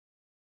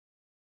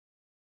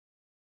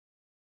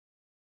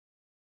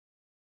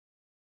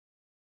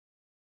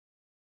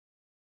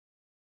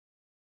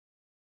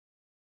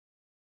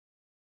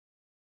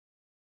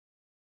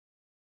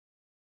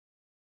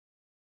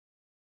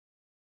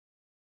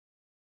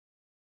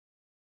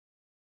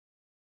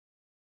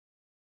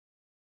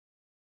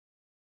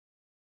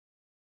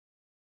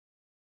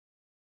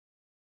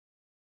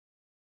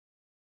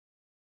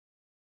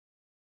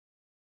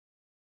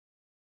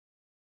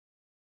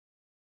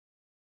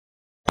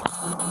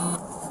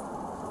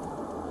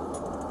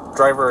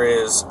driver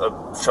is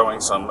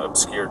showing some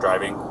obscure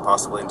driving,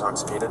 possibly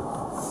intoxicated.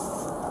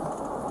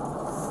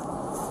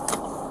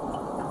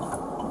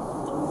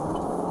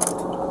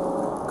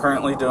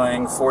 Currently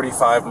doing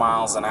 45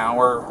 miles an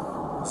hour.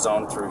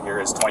 Zone through here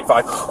is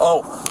 25.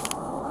 Oh!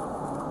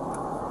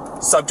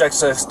 Subject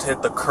just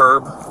hit the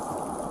curb.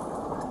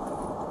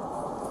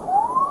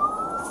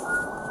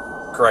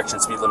 Correction,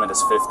 speed limit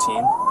is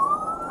 15.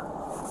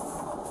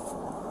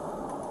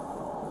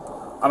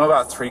 I'm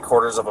about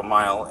 3/4 of a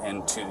mile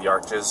into the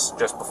arches,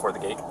 just before the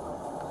gate.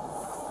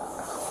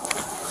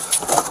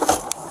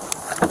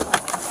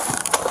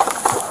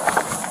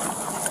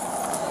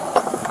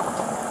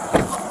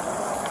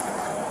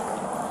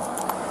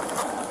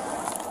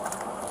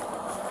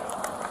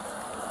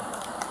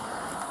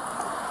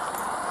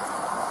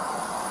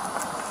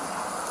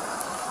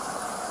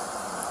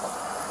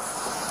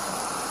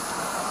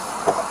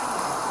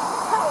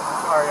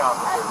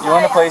 You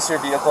want to place your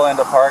vehicle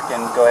into park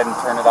and go ahead and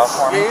turn it off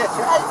for me? Yeah,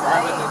 sure.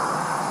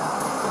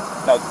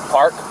 No,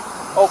 park?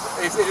 Oh,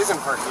 it is in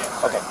park,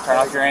 yeah. Okay, turn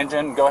off your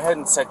engine. Go ahead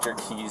and set your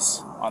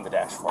keys on the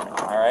dash for me,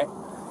 alright?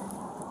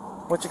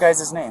 What's your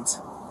guys' names?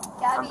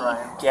 Gabby. I'm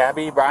Brian.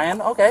 Gabby,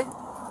 Brian? Okay.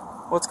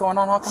 What's going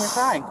on? How come you're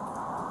crying?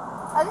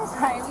 I'm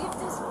sorry, we've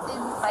just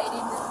been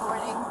fighting this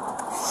morning.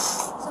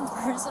 Some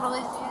personal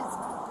issues.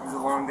 It was a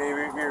long day.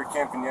 We were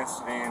camping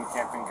yesterday, and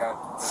camping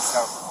got the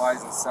stuff,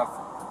 flies and stuff.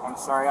 I'm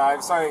sorry I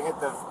hit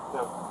the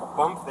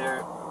bump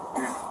there.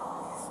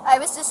 I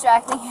was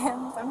distracting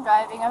him from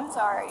driving, I'm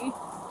sorry.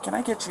 Can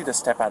I get you to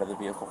step out of the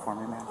vehicle for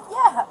me, man?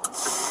 Yeah.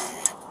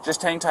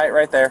 Just hang tight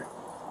right there.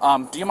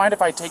 Do you mind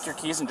if I take your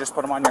keys and just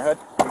put them on your hood?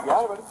 You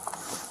got it, buddy.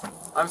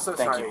 I'm so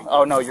Thank sorry. you.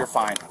 Oh, no, you're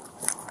fine.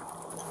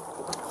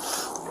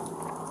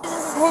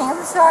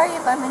 I'm sorry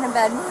if I'm in a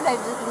bad mood.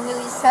 I've just been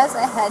really stressed.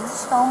 I had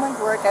so much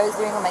work I was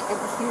doing on my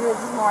computer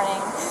this morning.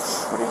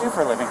 What do you do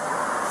for a living?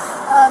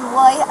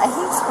 Well, I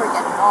used to work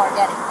at an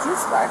organic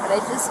juice bar, but I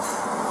just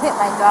quit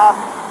my job.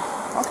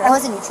 Okay. I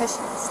was a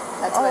nutritionist.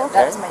 That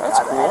was my That's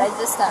job. cool. And I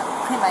just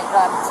quit my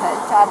job to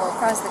travel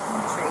across the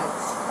country.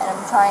 And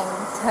I'm trying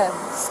to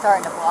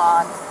start a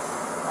blog.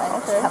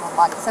 And have a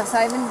blog and stuff. So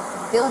I've been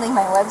building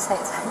my website.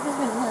 So I've just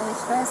been really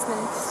stressed.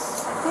 And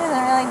he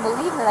doesn't really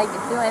believe that I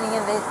could do any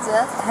of it. So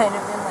that's kind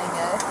of been like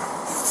a,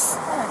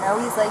 I don't know,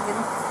 he's like a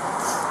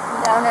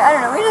downer. I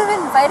don't know. We've just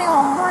been fighting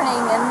all morning.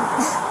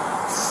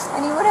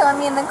 And he wouldn't let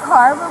me in the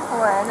car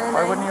before. And then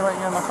Why wouldn't he let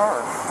you in the car?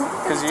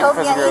 Because of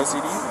your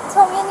OCD? He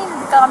told me I needed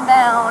to calm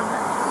down.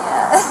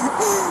 Yeah.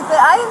 But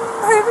I'm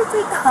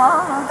perfectly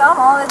calm. I'm calm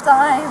all the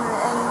time.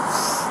 And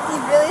he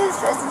really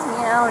stresses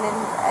me out. And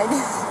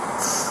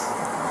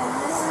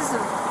this is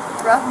a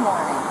rough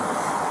morning.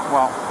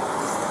 Well,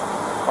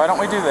 why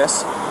don't we do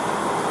this?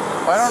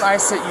 Why don't I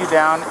sit you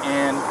down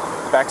in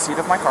the back seat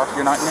of my car?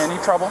 You're not in any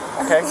trouble,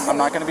 okay? I'm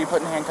not going to be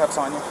putting handcuffs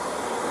on you.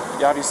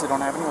 You obviously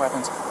don't have any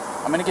weapons.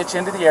 I'm going to get you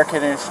into the air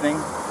conditioning,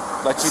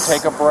 let you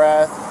take a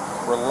breath,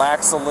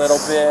 relax a little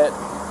bit,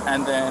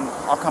 and then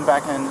I'll come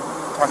back and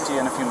talk to you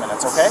in a few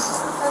minutes, okay?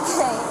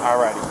 Okay.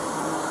 Alrighty.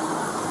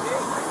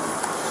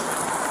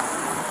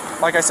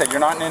 Like I said,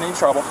 you're not in any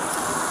trouble.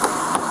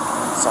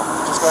 So,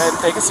 just go ahead and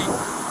take a seat.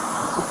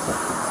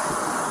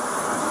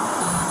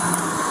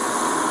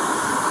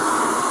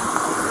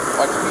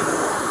 Watch your feet.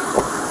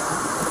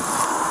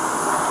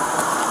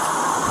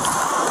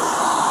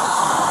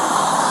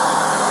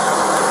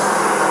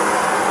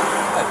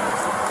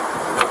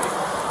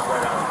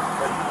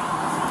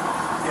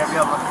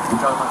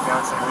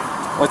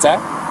 What's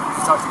that?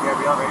 You talked to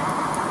Gabby already?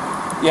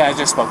 Yeah, I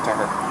just spoke to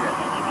her.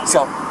 Yeah.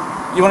 So,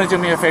 you want to do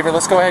me a favor?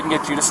 Let's go ahead and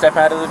get you to step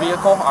out of the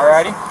vehicle,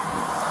 alrighty?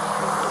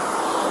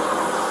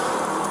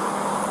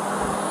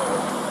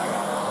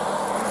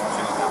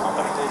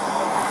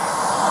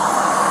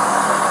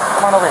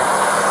 Come on over here.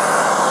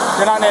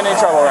 You're not in any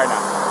trouble right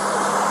now.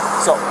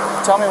 So,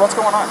 tell me what's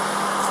going on.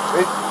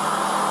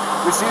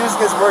 She just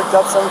gets worked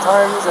up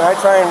sometimes, and I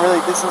try and really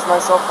distance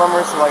myself from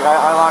her, so like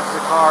I lock the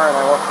car and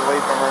I walk away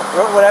from her.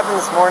 What happened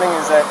this morning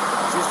is that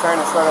she's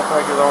trying to start up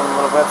like her own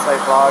little website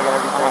blog and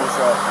everything,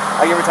 so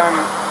I give her time,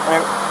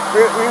 and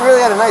we really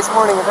had a nice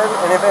morning, if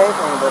anything,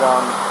 but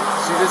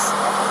she just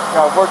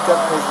got worked up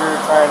because we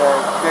were trying to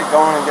get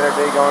going and get our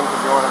day going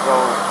because we want to go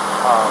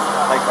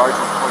like arches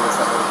before the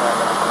sun goes down.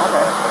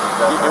 Okay.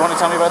 You want to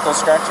tell me about those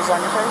scratches on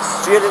your face?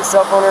 She had a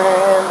cell phone in her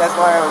hand, that's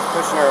why I was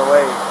pushing her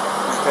away,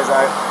 because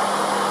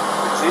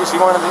she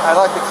wanted I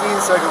locked the keys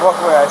so I could walk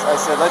away. I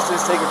said, let's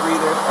just take a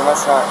breather and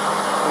let's not,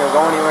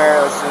 go anywhere.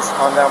 Let's just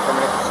calm down for a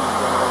minute because she was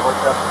getting really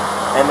worked up.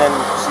 And then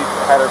she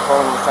had her phone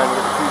and was trying to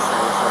get the keys from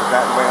me, so I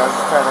got in the way. I was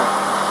just trying to,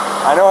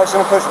 I know I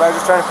shouldn't push, but I was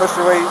just trying to push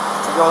her away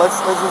to go,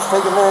 let's just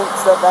take a minute,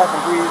 step back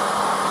and breathe.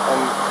 And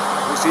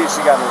she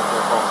got me with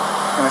her phone.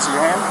 Can I see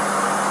your hand?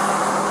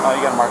 Oh, you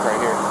got a mark right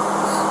here.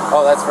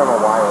 Oh, that's from a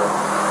wire.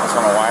 That's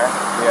from a wire?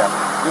 Yeah.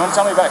 You want to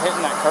tell me about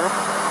hitting that curb?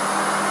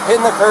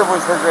 Hitting the curb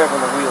was her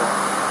grabbing the wheel.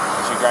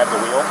 She grabbed the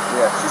wheel?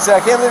 Yeah. She said,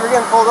 I can't believe we're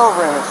getting pulled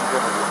over, and then she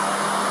grabbed the wheel.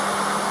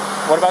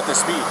 What about the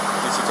speed?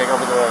 Did she take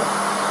over the...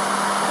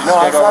 No,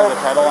 take over the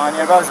pedal on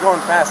you? If I was going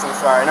fast, I'm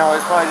sorry. No,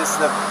 it's probably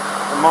just the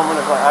the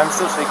moment of like, I'm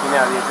still shaking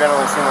now. The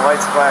adrenaline, seeing the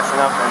lights flashing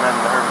up, and then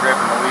her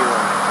gripping the wheel.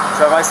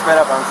 So if I sped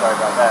up, I'm sorry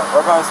about that.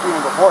 Or if I was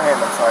speeding beforehand,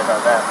 I'm sorry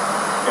about that.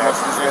 Yeah,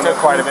 it took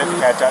quite a bit to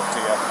catch up to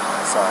you.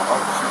 So,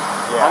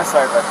 yeah. I'm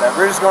sorry about that.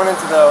 We're just going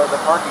into the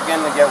park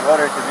again to get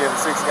water because we have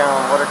a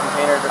 6-gallon water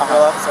container to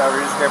fill up. So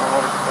we're just grabbing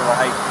water for the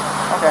hike.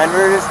 Okay. And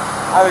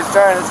I was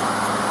trying to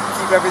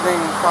keep everything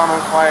calm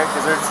and quiet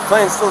because there's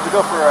plans still to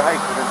go for a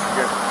hike, but it's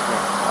good.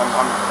 I'm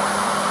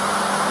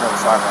really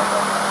sorry about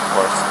that. Of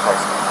course.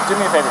 Do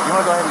me a favor. You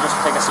want to go ahead and just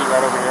take a seat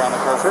right over here on the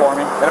curb for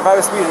me? And if I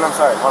was speeding, I'm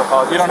sorry. I want to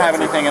apologize. You don't have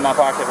anything in that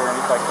pocket or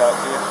anything like that,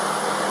 do you?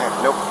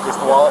 Nope. Just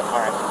the wallet? All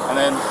right. And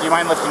then, do you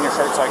mind lifting your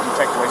shirt so I can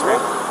check the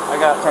waistband?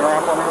 Turn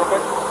around for me real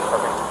quick.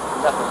 Perfect.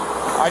 Nothing.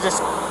 I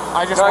just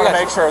want to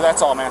make sure.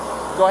 That's all, man.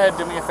 Go ahead,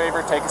 do me a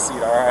favor, take a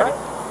seat. All right.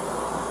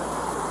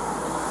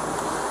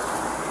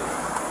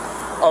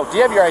 Oh, do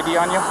you have your ID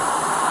on you?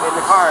 In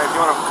the car. If you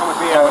want to come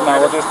with me? No,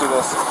 we'll just do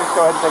this. Just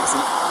go ahead and take a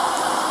seat.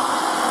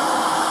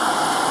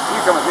 You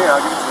can come with me. I'll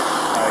give it to you.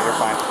 No, you're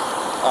fine.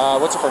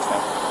 What's your first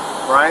name?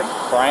 Brian.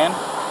 Brian.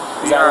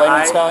 Is that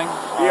layman spelling?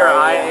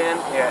 B-R-I-N.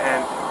 Yeah,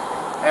 and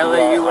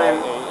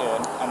L-A-U-N.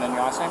 And then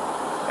your last name?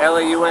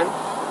 L-A-U-N.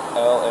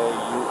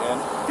 L-A-U-N.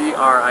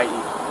 D-R-I-E.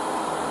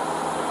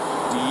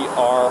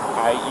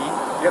 D-R-I-E?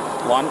 Yep.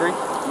 Laundrie?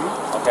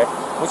 Okay.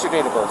 What's your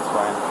date of birth,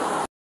 Brian?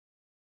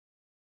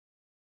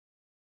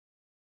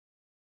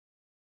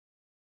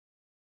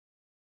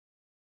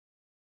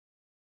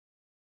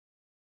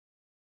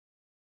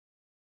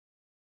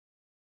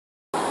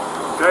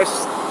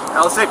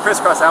 I'll say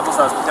crisscross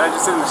applesauce, but can I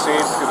just sit in the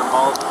shade because I'm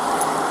bald?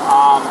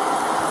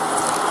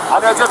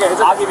 It's okay.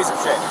 I'll give you some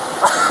shade.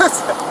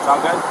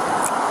 Sound good?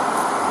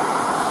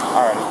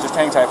 Alrighty, just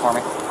hang tight for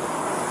me.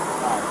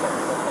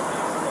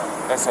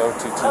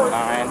 SO229.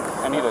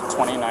 I need a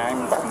 29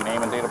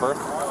 name and date of birth.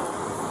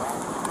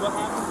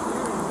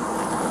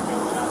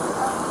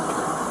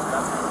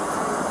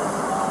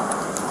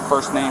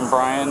 First name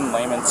Brian,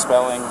 layman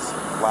spellings,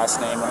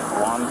 last name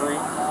Laundrie.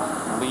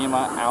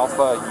 Lima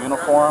Alpha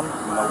Uniform,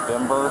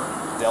 November,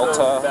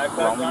 Delta,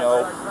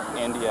 Romeo,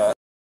 India.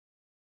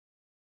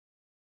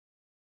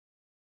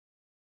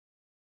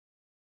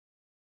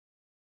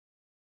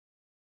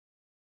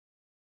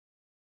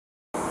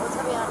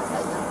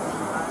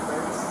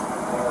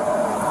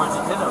 Where'd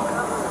you hit him?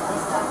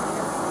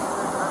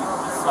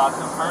 You slapped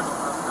him first?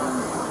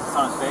 It's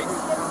on his face?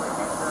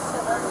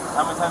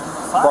 How many times did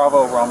you slap?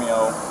 Bravo,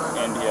 Romeo,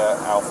 India,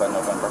 Alpha,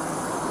 November.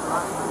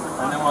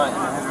 And then what?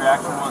 And his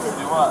reaction was to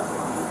do what?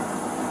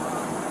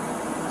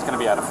 It's going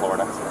to be out of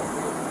Florida. He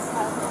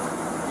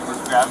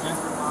just grabbed you?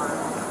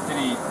 Did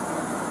he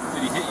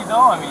hit you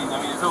though? I mean,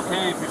 it's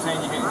okay if you're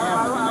saying you hit him,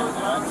 but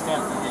I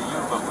understand if he hit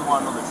you, but we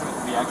want to know the truth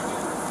if he actually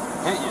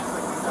hit you.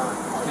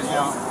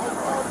 Because,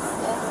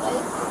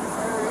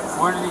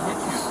 where did he hit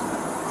you?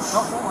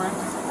 Don't worry,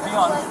 just be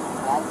honest.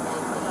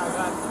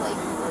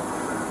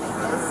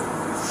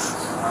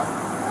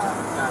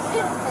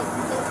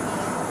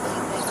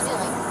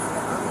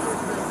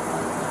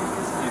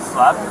 Did he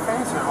slap your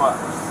face or what?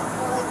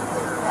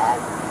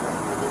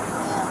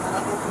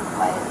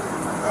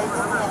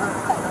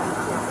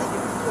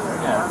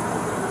 Yeah.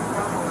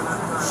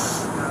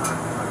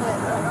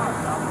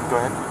 Go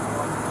ahead.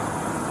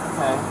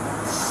 Okay.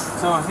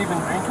 So has he been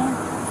drinking?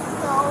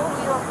 No,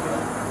 we don't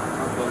drink.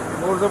 Okay.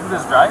 What was up with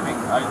his driving?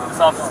 This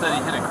officer said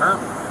he hit a curb.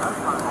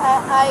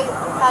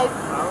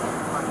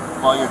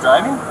 While you're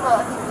driving?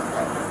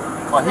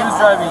 While he was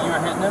driving, you were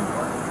hitting him?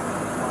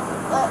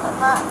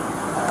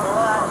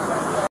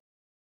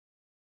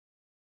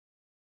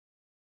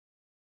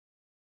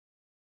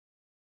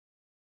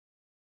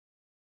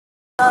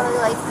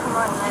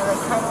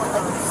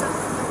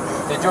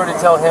 Did you already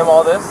tell him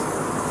all this?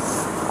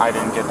 I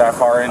didn't get that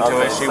far into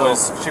Okay, it. She so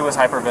was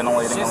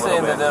hyperventilating she's a little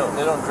saying bit. that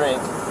they don't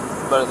drink,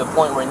 but at the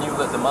point when you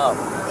lit them up.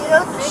 You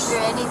don't drink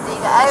or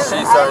anything. She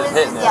started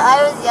hitting him. Yeah,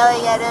 I was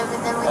yelling at him,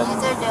 and then when you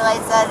turned your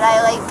lights on,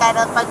 I kind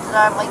of punched her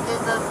arm like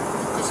there's no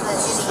just an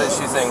idiot.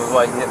 She's saying it was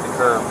like he hit the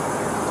curb.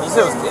 You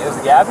said it was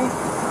Gabby?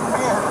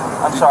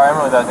 Yeah. I'm sorry, I'm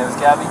really bad. It was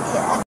Gabby?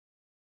 Yeah.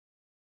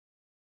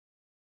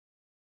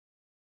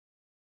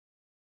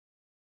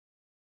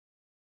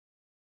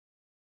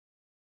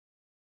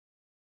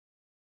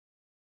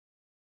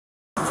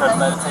 Try to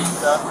meditate and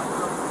stuff,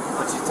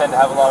 but you tend to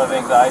have a lot of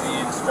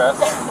anxiety and stress.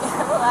 I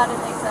have a lot of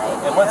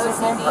anxiety. And what's his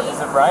name? Is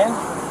it Brian?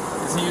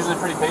 Is he usually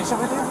pretty patient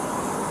with you?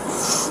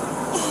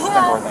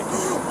 Yeah, but it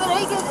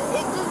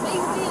just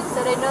makes me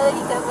upset. I know that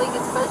he definitely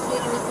gets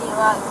frustrated with me a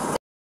lot.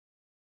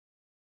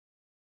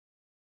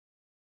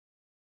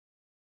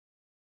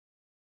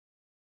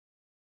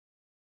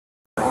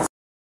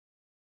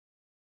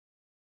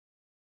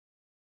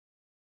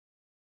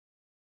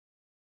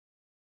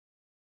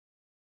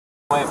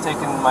 Way of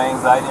taking my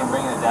anxiety and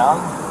bringing it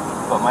down,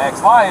 but my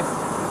ex-wife,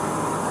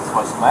 that's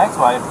why she's my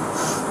ex-wife,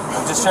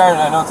 I'm just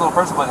sharing, I know it's a little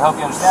personal, but to help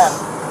you understand,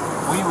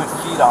 we would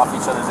feed off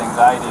each other's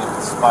anxiety and it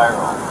would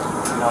spiral,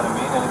 you know what I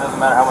mean? And it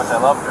doesn't matter how much I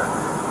loved her.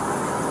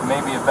 It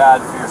may be bad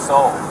for your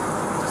soul,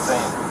 just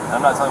saying. And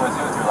I'm not telling you what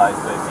to do with your life,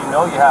 but if you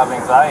know you have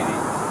anxiety,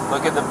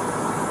 look at the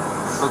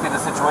look at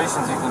the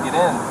situations you can get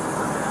in.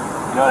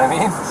 You know what I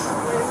mean?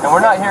 And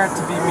we're not here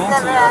to be mean to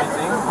you or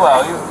anything.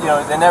 Well, you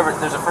know,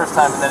 there's a first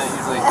time, and then it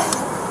usually.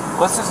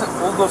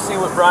 We'll go see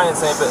what Brian's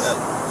saying, but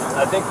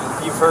I think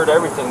you've heard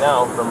everything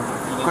now from.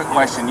 Quick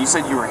question. You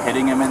said you were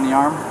hitting him in the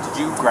arm.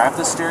 Did you grab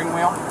the steering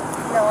wheel?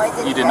 No, I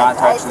didn't. You did not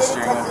touch the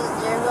steering wheel? I didn't touch the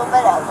steering wheel,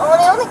 but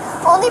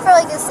only for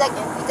like a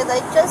second, because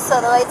I just saw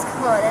the lights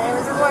come on, and it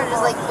was more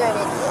just like, you're an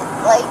idiot.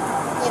 Like,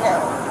 you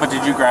know. But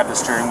did you grab the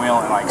steering wheel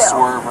and like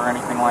swerve or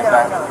anything like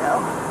that?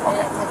 No.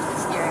 Okay. I didn't touch the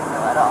steering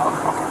wheel at all.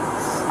 Okay.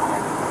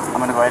 I'm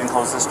going to go ahead and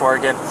close this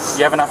door again. Do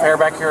you have enough air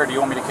back here, or do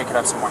you want me to kick it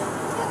up some more? Do you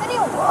have any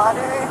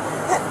water?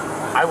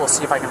 I will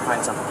see if I can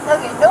find some.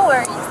 Okay, no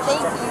worries.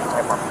 Thank you.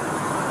 Type one.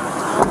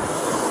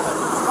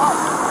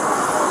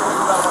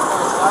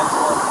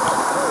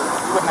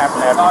 You wouldn't happen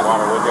to have any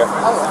water, would you?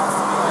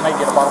 Can I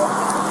get a bottle?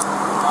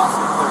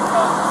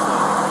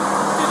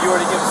 Did you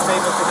already give a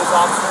statement to this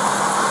officer?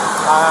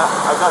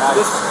 I've got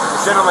this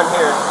gentleman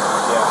here.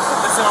 Yeah.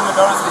 This gentleman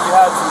noticed that you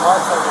had some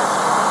marks on your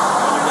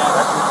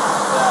neck.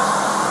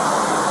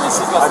 Yeah. And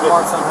she's got some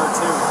marks on her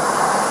too.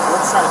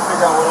 We're just trying to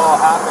figure out what all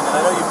happened. And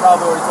I know you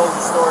probably already told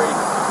your story.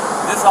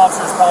 This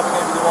officer is probably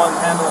going to be the one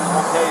handling the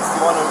whole case.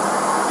 Do you want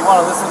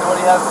to listen to what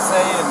he has to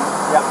say? And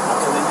yeah.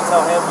 And then you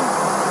tell him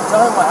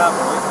what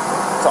happened.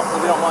 So,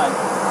 if you don't mind.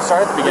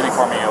 Start at the beginning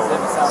for me.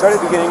 Start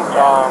at the beginning.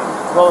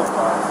 Well,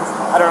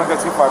 I don't want to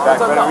go too far back,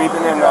 but we've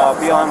been in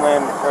Beyond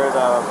Land for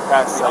the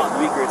past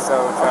week or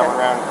so, traveling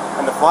around,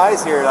 and the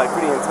flies here are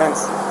pretty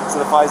intense. So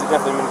the flies have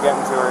definitely been getting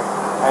to her,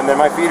 and then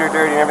my feet are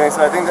dirty and everything.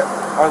 So I think that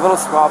our little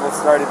squabble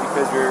started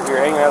because we were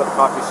hanging out at the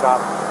coffee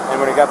shop, and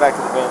when we got back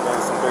to the van, there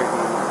was some dirt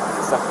and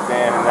stuff in the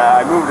van, and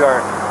I moved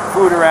our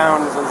food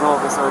around. It was a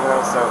little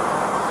disorganized, so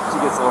she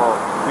gets a little.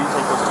 Will you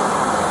take those two?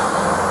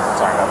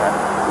 Sorry about that.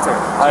 It's okay.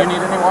 Do you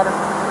need any water?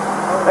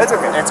 It's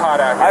okay. It's hot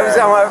out here.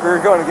 We were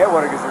going to get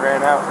water because we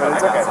ran out, but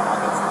it's okay.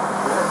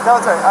 No,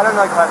 it's okay. I don't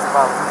like plastic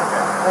bottles. It's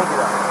okay. Thank you,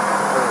 though.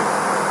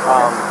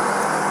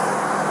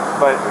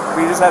 But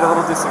we just had a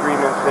little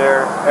disagreement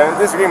there. And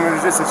the disagreement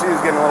was just that she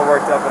was getting a little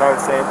worked up, and I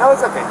was saying, no,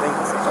 it's okay. Thank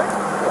you so much.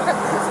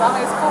 As long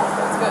as it's cool,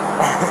 that's good.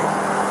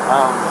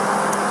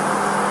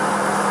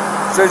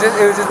 So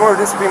it was just more of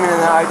a disagreement,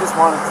 and I just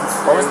wanted to.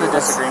 What was the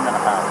disagreement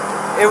about?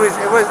 It was.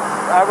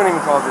 I wouldn't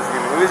even call it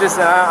disagreement. It was just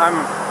that I'm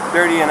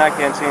dirty and I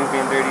can't change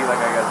being dirty.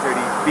 Like I got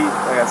dirty feet,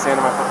 I got sand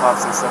on my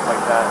flip-flops and stuff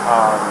like that.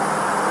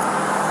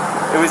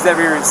 It was that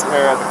we were at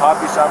the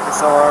coffee shop for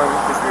so long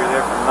because we were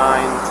there from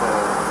 9 to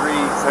 3.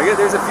 So I guess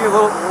there's a few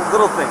little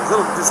things,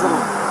 little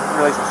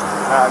relationships.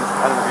 I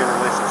don't know if you have a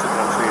relationship, but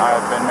I'm sure you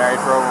have. I've been married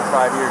for over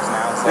 5 years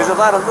now. So. There's a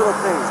lot of little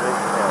things. Right?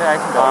 Yeah, I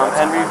can go.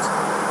 And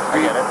I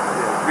get it.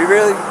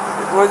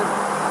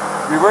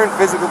 We weren't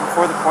physical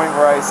before the point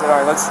where I said, all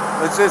right, let's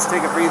just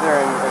take a breather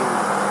and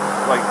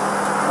like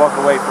walk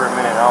away for a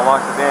minute. I'll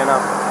lock the van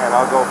up and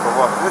I'll go for a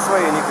walk this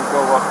way, and you can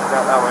go walk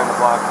that way in the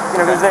block.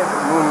 You know, there's that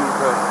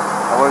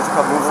what is it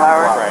called,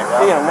 Moonflower? Right,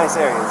 yeah. You know, nice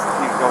areas.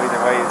 You can go either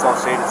way. It's all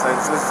shaded. So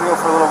let's go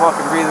for a little walk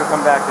and breathe. We'll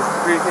come back because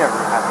we're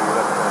never happy with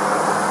it.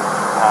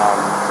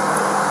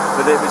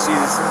 But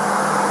she's.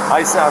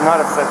 I'm not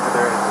upset with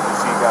her.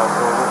 She got a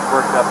little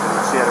worked up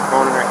and she had her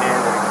phone in her hand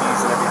and her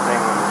keys and everything.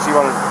 And she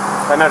wanted.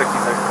 Not her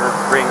keys, her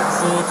rings.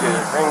 She had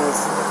her rings,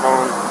 her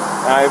phone.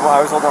 And I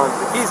was holding on to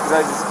the keys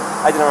because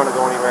I didn't want to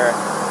go anywhere.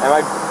 And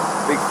my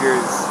big fear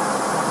is.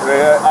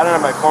 I don't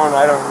have my phone.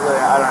 I don't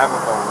have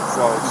a phone.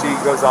 So she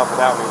goes off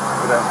without me.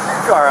 With a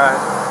car,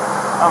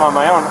 I'm on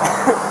my own.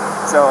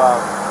 So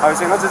I was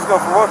saying, let's just go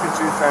for a walk, and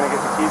she was trying to get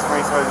the keys for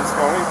me. So I was just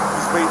going,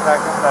 just wait back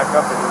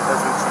up, and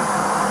that's when she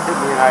hit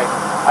me. And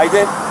I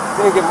didn't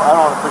get. I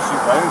don't want to push you,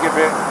 but I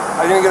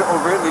didn't get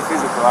overtly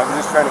physical. I was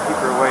just trying to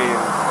keep her away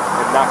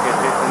and not get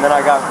hit. And then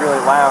I got really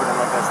loud, and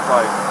that's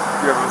probably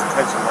drew everyone's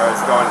attention where I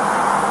was going,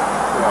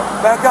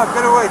 back up,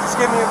 get away, just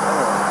give me a.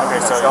 Okay,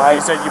 so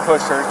you said you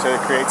pushed her to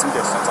create some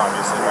distance,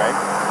 obviously, right?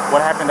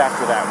 What happened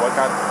after that? What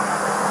got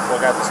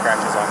the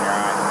scratches on your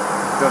eye?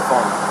 The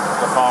phone.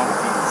 The phone?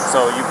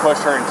 So you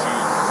pushed her and she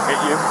hit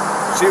you?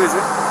 She was.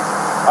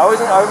 I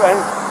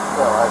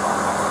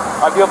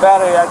feel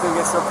bad I had to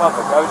get so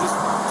public. I was just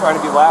trying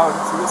to be loud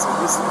to listen.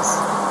 This is,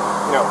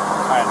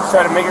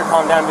 try to make her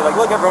calm down and be like,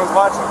 look, everyone's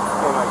watching.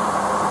 And like,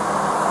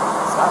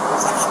 stop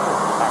this.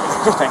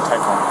 Thank you.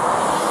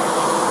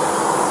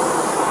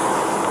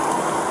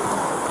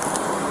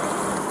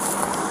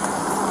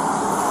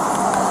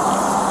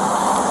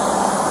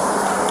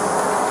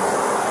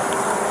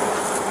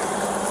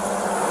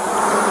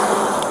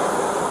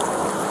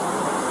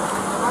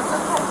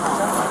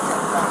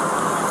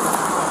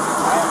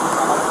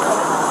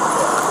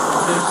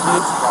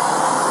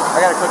 I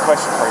got a quick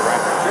question for you,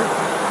 Ryan. Sure.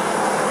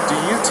 Do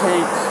you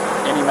take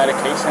any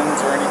medications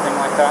or anything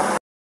like that?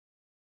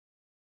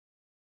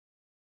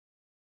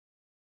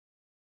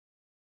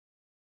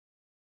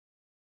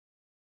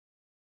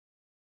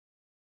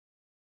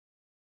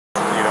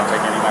 You don't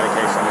take any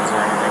medications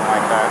or anything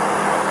like that?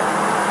 Okay.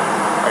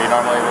 Are you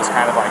normally this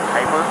kind of like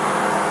hyper?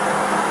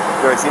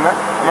 Do I see my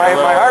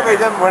heart rate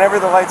up whenever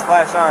the lights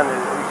flash on?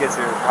 It gets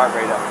your heart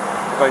rate up.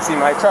 but I see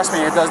my... Trust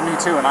me, it does me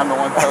too, and I'm the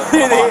one that...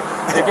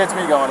 It gets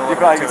me going a little bit,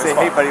 You probably too. can say,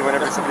 hey, buddy,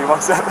 whenever somebody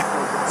walks up.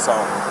 So,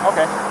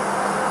 okay.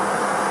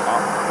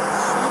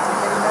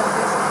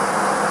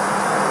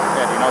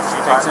 Yeah, do you know if she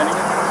takes any?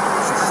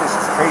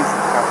 She's crazy.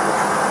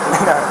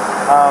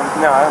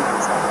 No, I don't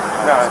think so.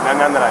 No,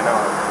 none that I know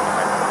of.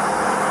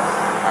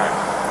 All right.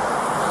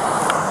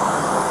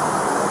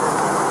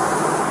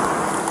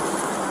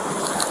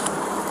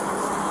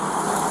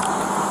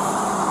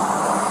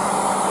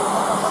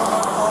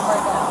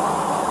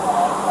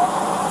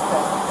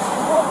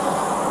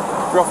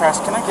 Real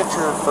fast, can I get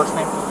your first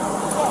name?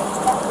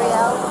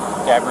 Gabrielle.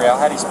 Gabrielle,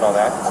 how do you spell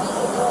that?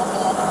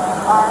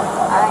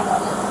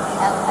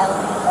 G-A-B-R-I-E-L-L.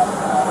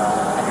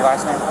 And your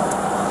last name?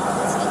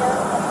 Petito.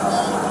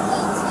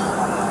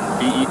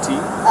 B-E-T? P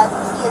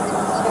is in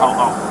Peter.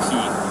 Oh, P.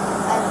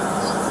 And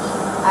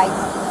E-T-I-T.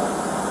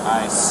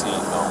 I see.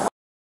 Oh.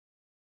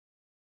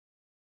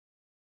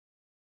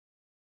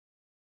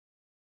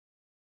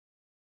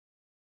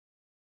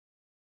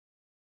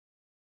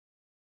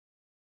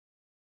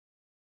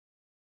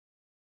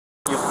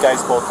 You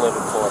guys both live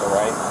in Florida,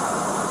 right?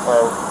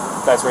 Or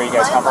that's where you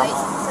guys come My from?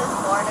 license is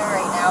Florida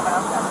right now, but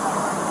I'm from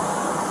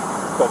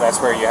Florida. But that's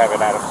where you have it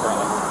out of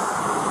currently.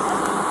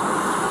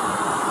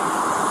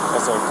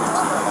 That's a 229.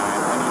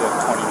 I need a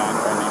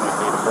 29 for a name with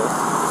date of birth.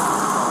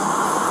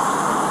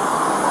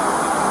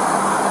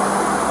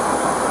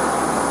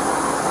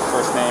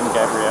 First name,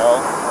 Gabrielle.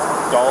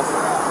 Golf,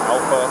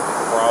 Alpha,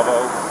 Bravo,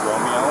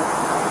 Romeo,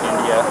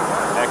 India,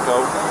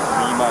 Echo,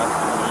 Lima,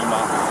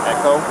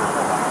 Echo.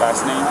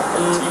 Last name,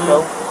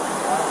 Petito.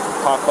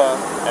 Papa,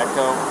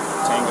 Echo,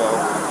 Tango,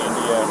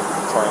 India,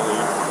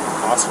 Charlie,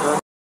 Oscar.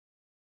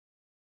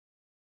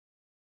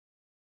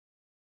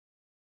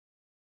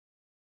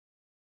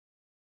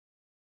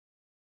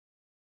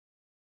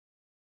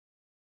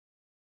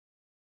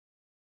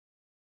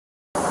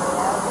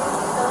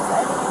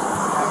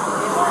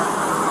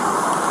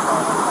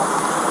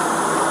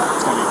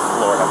 It's going to be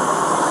Florida.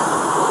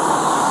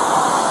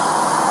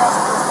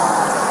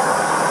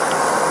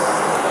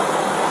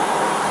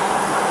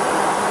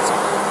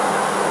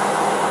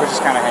 We're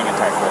just kind of hanging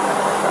tight for a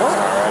minute. All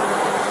right.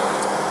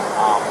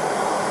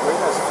 Where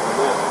does you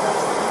live?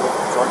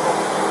 Georgia?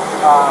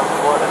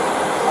 Florida.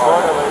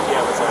 Florida,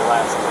 was our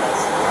last address.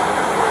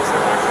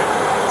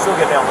 Still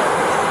get down there.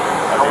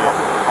 How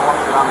long have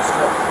you been on this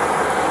trip?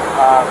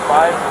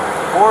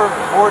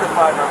 4 to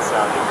 5 months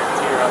now. I think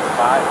you're teeter on the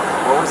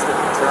 5. What was the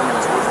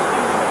determinants? What was the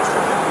ending of the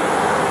trip?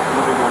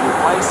 Moving to a new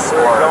place?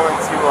 We're going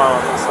to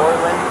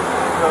Portland.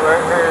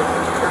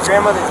 Her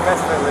grandmother's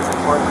best friend lives in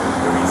Portland.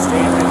 We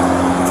stayed in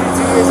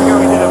 2 years ago.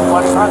 We did a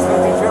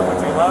cross-country trip, which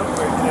we loved.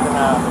 We did it in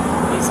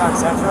Nissan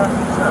Sentra,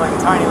 like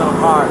a tiny little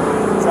car.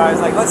 So I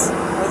was like, let's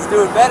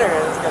do it better.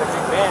 And it's got a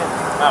big van,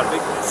 not a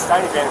big, it's a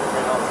tiny van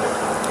compared to all the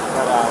different.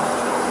 But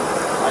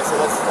I said,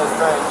 let's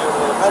try and do it a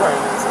little better.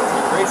 And it's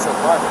been great so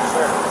far, for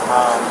sure.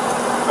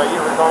 But yeah,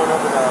 we're going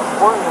over to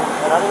Portland,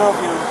 and I don't know if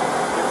you're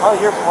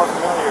probably more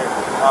familiar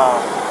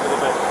with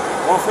it, but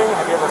woofing,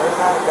 have you ever heard of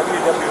that?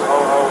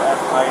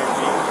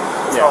 W-W-O-O-F-I-N-G.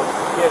 You got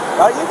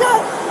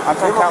it. I'm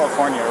from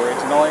California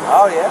originally.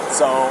 Oh, yeah?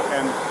 So,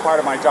 and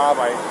part of my job,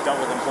 I dealt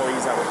with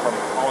employees that were from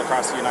all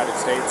across the United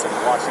States, and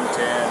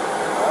Washington,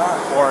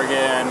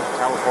 Oregon,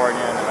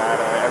 California,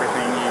 Nevada,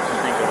 everything you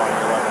can think of on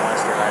your level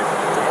Western.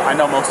 I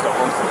know most of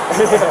them.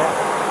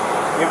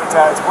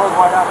 It's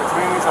worldwide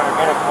opportunities on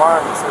organic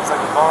farms, so it's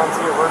like a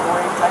volunteer work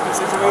away type of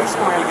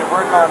situation where you can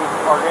work on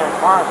organic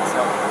farms.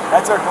 So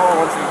that's our goal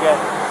once we get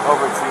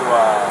over to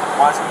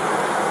Washington.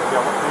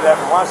 We'll do that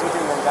from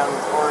Washington, then down to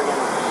Oregon,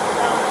 and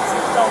down to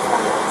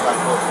California.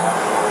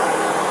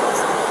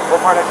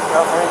 What part of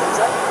California is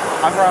that?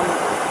 I'm from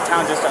a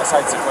town just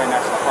outside Sequoia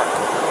National Park.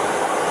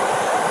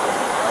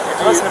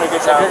 If you're going to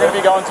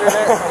be going through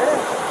there,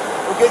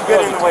 we'll get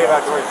good in the way of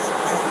outdoors.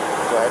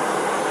 Go ahead.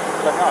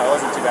 But no, it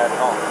wasn't too bad at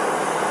all. I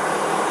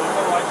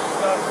just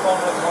got a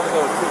phone with one of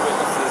those 2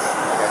 witnesses.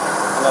 Okay.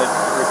 And I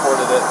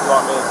reported it. You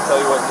want me to tell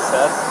you what he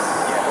said?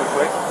 Yeah. Real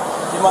quick.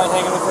 Do you mind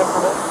hanging with him for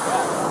a minute?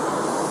 Yeah.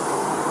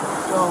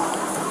 So,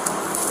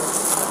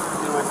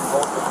 get away from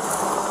both of them.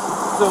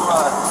 So,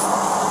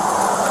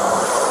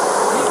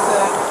 he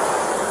said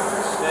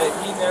that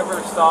he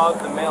never saw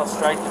the male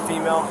strike the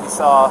female. He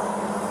saw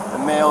the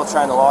male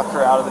trying to lock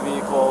her out of the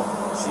vehicle.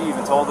 She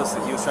even told us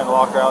that he was trying to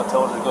lock her out,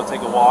 told her to go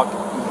take a walk.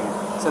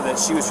 So that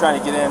she was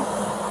trying to get in.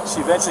 She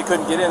eventually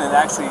couldn't get in and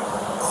actually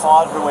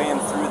clawed her way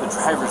in through the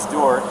driver's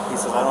door. He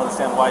says, I don't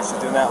understand why she's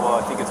doing that. Well,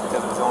 I think it's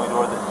because it was the only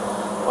door that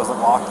wasn't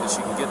locked that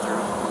she could get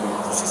through.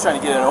 So she's trying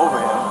to get in over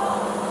him.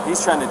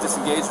 He's trying to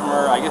disengage from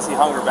her. I guess he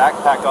hung her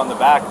backpack on the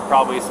back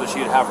probably so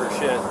she would have her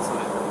shit so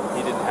that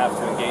he didn't have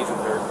to engage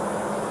with her.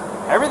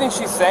 Everything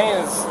she's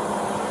saying is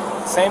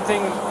the same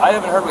thing. I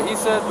haven't heard what he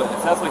said, but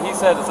if that's what he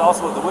said, it's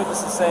also what the witness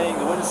is saying.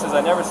 The witness says,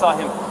 I never saw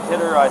him hit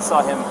her. I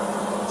saw him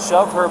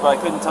shove her, but I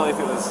couldn't tell if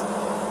it was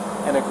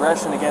an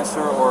aggression against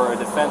her or a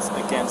defense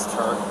against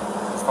her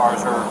as far as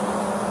her,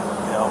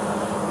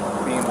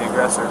 being the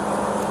aggressor.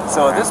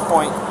 So at this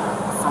point,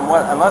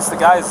 unless the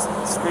guy's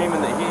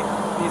screaming that he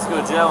needs to go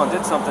to jail and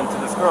did something to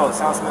this girl. It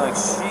sounds to me like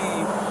she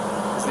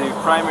is the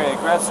primary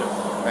aggressor.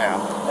 Yeah.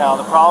 Now,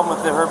 the problem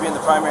with her being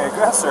the primary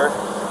aggressor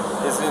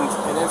is in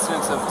an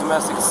instance of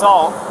domestic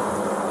assault,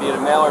 be it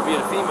a male or be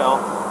it a female,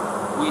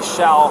 we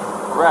shall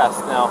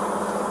arrest. Now,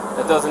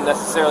 that doesn't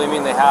necessarily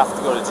mean they have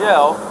to go to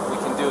jail. We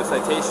can do a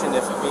citation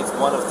if it meets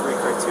one of 3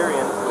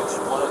 criterion, which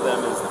one of them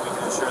is that we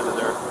can ensure that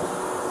they're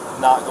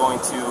not going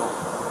to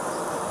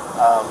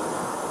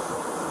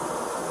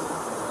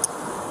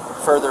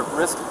further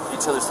risk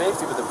each other's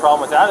safety. But the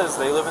problem with that is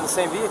they live in the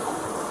same vehicle.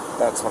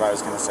 That's what I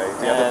was going to say.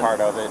 The other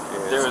part of it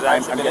is there was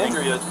actually an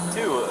injury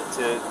too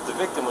to the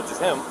victim, which is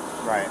him.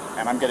 Right,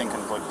 and I'm getting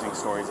conflicting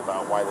stories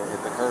about why they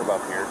hit the curb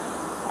up here.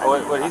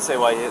 What did he say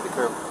why he hit the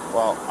curb?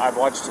 Well, I've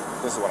watched,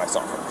 this is what I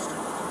saw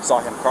first. Saw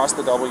him cross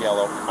the double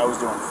yellow. I was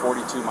doing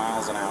 42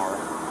 miles an hour.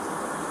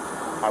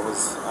 I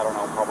was, I don't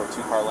know, probably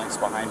 2 car lengths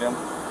behind him,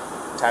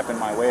 tapping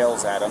my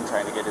wheels at him,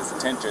 trying to get his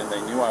attention. They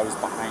knew I was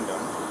behind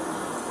him.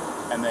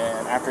 And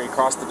then after he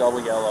crossed the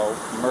double yellow,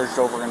 he merged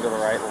over into the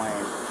right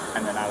lane,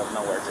 and then out of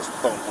nowhere, just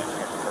boom, went and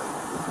hit the curb.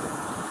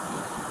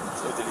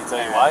 So did he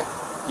tell you why?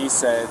 He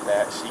said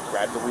that she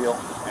grabbed the wheel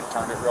and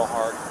turned it real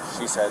hard.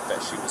 She said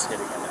that she was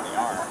hitting him in the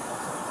arm.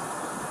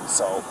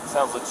 So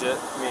sounds legit.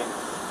 I mean,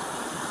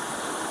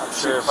 I'm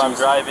sure if I'm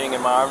driving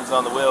and my arm's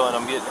on the wheel and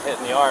I'm getting hit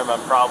in the arm,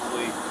 I'm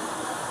probably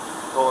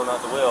pulling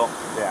out the wheel.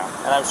 Yeah.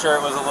 And I'm sure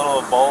it was a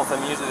little of both.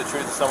 And usually the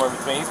truth is somewhere in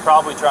between. He's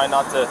probably trying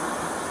not to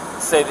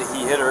say that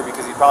he hit her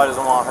because he probably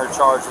doesn't want her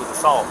charged with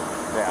assault,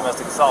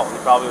 domestic assault. He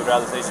probably would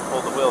rather say she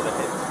pulled the wheel than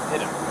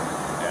hit him.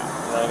 Yeah.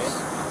 You know what I mean?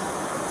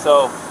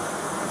 So,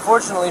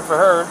 fortunately for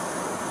her,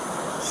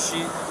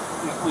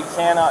 we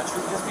cannot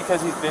treat, just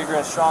because he's bigger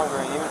and stronger,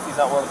 and even if he's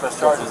not willing to press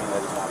charges,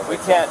 we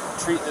can't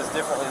treat this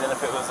differently than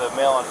if it was a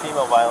male on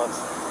female violence.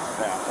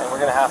 Yeah. And we're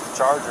going to have to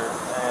charge her,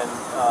 and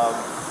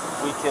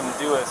we can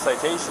do a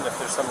citation if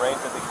there's some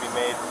arrangement that can be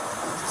made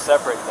to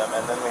separate them,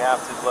 and then we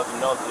have to let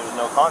them know that there's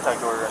no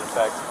contact order in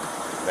effect.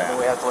 Yeah. And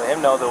we have to let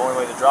him know the only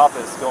way to drop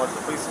it is to go into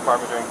the police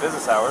department during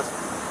business hours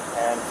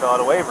and fill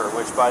out a waiver,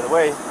 which, by the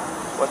way,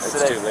 what's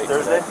today? Too late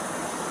Thursday? today.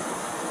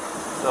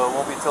 So it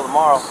won't be till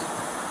tomorrow.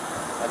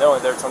 And they're only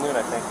there till noon,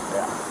 I think.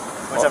 Yeah.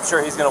 Which I'm sure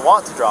he's going to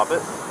want to drop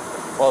it.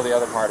 Well, the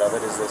other part of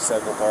it is they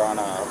said that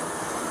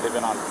they've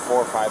been on 4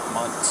 or 5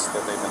 months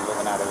that they've been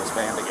living out of this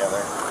van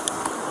together.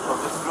 Well,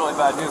 this is really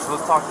bad news, so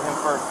let's talk to him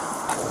first.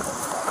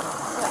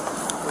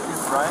 So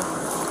he's Brian?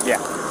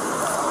 Yeah.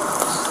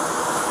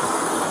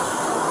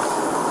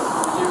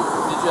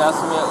 Did you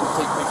ask him yet to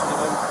take pictures of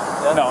him?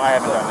 Yeah? No, I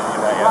haven't done any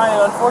of that yet. Brian,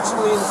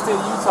 unfortunately in the state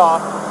of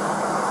Utah,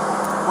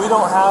 we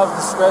don't have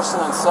discretion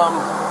on some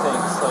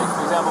things. Like,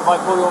 for example, if I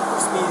pull you over for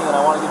speeding and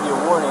I want to give you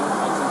a warning,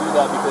 I can do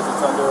that because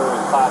it's under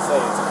Class A,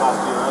 it's a Class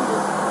B or under.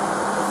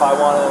 If I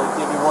want to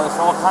give you warnings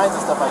for all kinds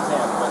of stuff, I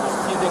can, but there's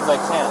a few things I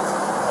can't.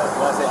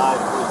 When I say I,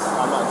 the police,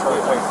 I'm not in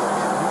charge of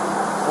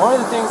everything. One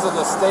of the things that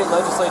the state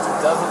legislature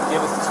doesn't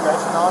give us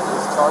discretion on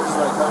is charges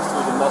when it comes to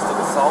a domestic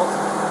assault.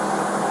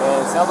 And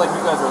it sounds like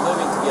you guys are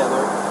living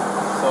together,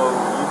 so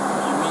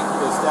you meet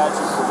the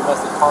statute for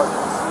domestic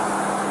partners.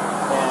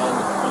 And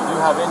you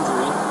do have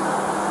injury,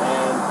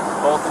 and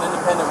both an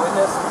independent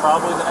witness,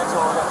 probably the next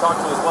one we're going to talk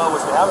to as well,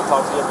 which we haven't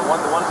talked to yet,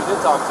 but the one we did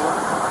talk to,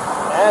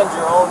 and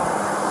your own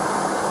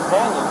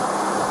companion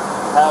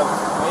have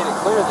made it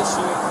clear that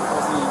she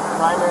was the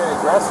primary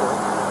aggressor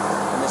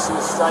and that she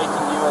was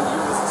striking you and that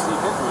you received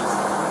injuries.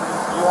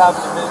 You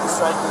haven't admitted to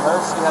striking her,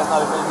 she has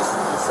not admitted to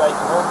you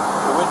striking her,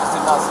 the witness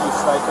did not see you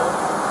strike her.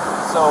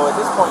 So at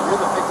this point, you're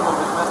the victim of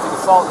a domestic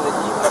assault that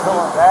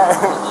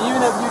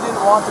even if you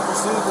didn't want to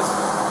pursue this,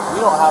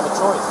 we don't have a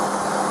choice.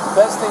 The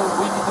best thing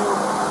we can do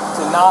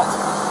to not,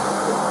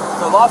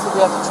 the law says we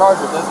have to charge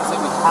her, it doesn't say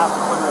we have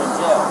to put her in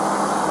jail.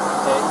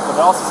 Okay?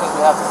 But it also says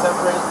we have to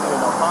separate, do a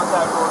no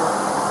contact order,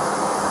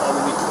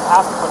 and we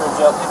have to put her in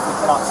jail if we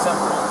cannot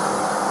separate.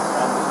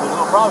 And there's a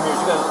little problem here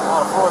is you guys are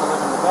out of Florida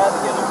living in the van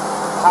together.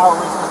 How are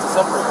we supposed to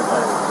separate you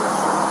guys?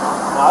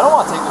 Now I don't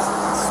want to take this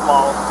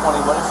small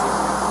 20, what is she?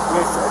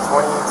 He's a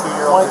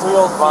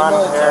 22-year-old blonde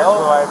hair jail.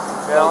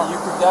 jail.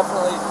 You could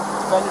definitely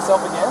defend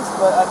yourself against,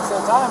 but at the same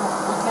time,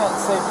 we can't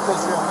say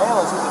because you're a male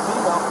and she's a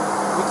female,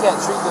 we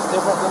can't treat this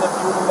different than if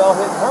you were the male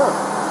hitting her.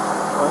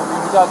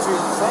 We got to treat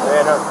it the same.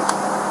 Yeah, no.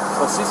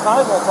 So she's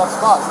kind of in a tough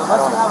spot. So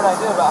unless you have an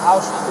idea about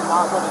how she could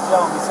not go to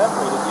jail and be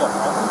separated, you have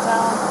friends in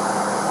town,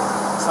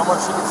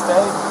 somewhere she could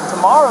stay.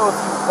 Tomorrow, if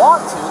you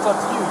want to, it's up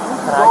to you.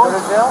 You Can I go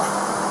to jail?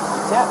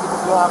 You can't because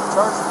we don't have a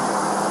charge for you.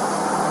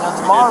 Now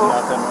tomorrow,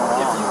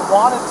 if you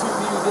wanted to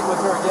be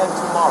with her again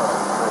tomorrow,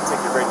 I'm going to take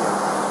your radio.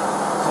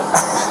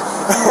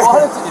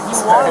 if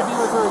you want to be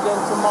with her again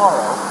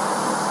tomorrow,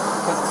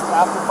 because it's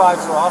after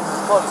 5, so office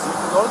is closed, so you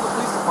can go to the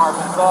police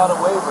department and fill out a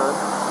waiver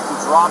to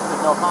drop the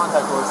no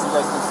contact order so you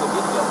guys can still be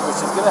together,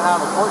 which is going to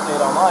have a court date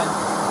online.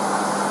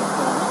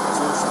 In a week or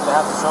two, she's going to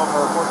have to show up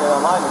for a court date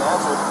online and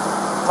answer.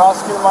 The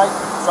prosecutor might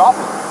drop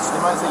it. She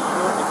might say,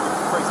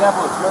 for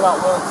example, if you're not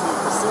willing to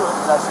pursue it,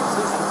 that's your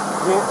decision.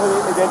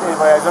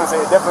 I was going to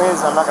say, it definitely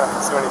is. I'm not going to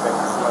pursue anything.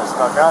 It's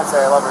my fiance,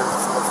 I love her.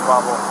 It's a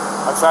problem.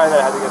 I'm sorry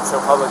that I had to get so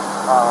public.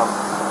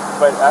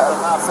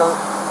 So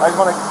I just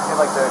want to get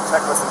like the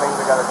checklist of things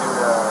I gotta do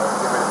to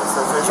get rid of it.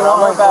 So there's You an want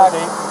her online court back?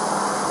 date.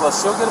 Well,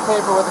 she'll get a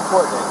paper with a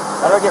court date.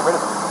 How do I get rid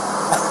of it?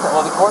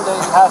 Well, the court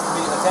date has to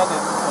be attended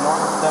in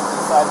order for them to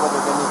decide whether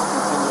they need to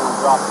continue or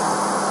drop it.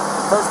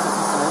 First, it's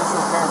just an initial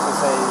appearance to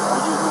say,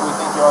 are you who we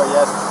think you are?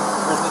 Yes.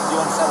 Do you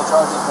understand the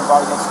charges been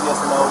brought against you?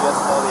 Yes or no? Yes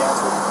or no, the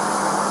answer.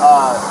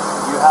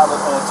 Do you have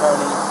an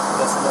attorney?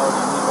 Yes or no, do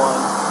you need one?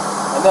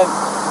 And then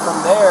from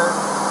there,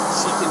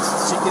 she can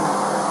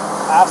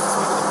ask to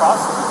speak with the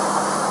prosecutor.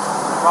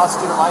 The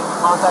prosecutor might be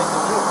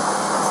contacting you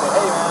and say,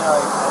 hey man, I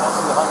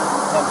noticed you're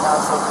 110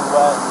 pounds soaking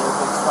wet and you're a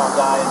big strong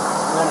guy, and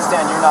we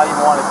understand you're not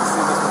even wanting to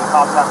pursue this, but the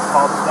cops have to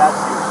follow the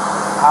statute.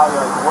 How,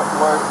 like, what,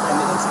 in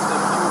the interest of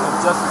you, of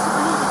justice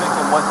for you as a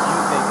victim, what do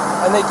you think?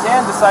 And they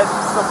can decide to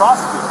still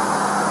prosecute it,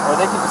 or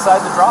they can decide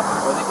to drop it,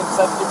 or they can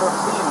decide to give her a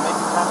plea and make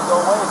it kind of go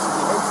away if she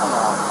be hurt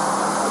somehow.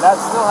 And that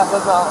still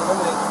does not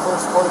eliminate the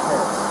first court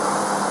appearance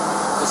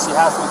that she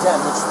has to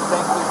attend, which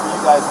thankfully for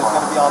you guys is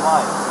going to be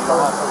online. So you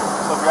don't have to.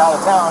 So if you're out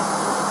of town,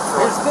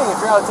 here's the thing: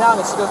 if you're out of town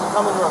and she doesn't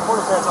come into her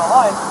court appearance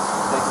online,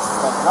 they can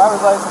suspend her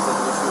driver's license, they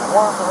can issue a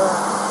warrant for her.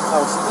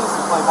 So she needs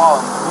to play ball.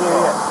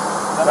 Yeah.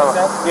 Does that make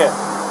sense? Yeah.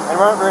 And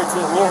remember her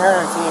team, me and her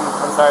and her team,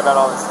 I'm sorry about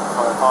all this, I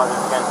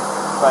apologize again,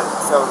 but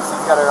so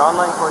she's got her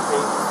online court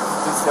date,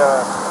 just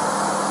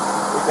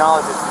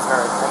acknowledge that she's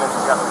her, and then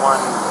she's got the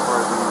one for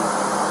the...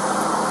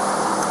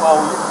 Well,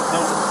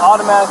 there's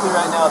automatically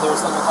right now, there's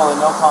something called a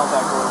no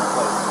contact order in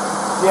place.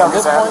 Yeah, From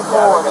this point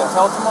forward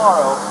until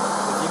tomorrow,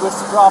 if you wish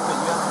to drop it,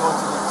 you have to go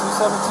to the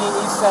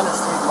 217 East Center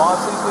Street, Mon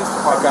City Police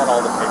Department. I've got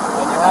all the paperwork.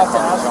 And you have to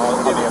ask them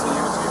to give it to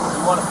you.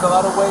 You want to fill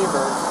out a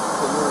waiver,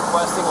 so you're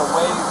requesting a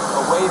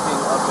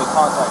waiving of the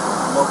contact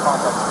order, no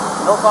contact order.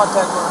 No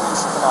contact order means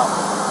she cannot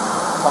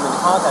come into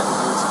contact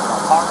with you, she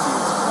cannot talk to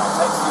you, she cannot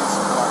text you, she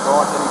cannot go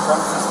onto any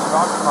premises you're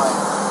occupying,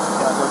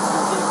 she cannot go to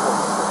your vehicle.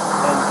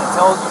 And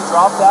until you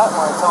drop that,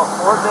 or until a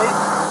court date,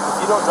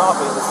 if you don't drop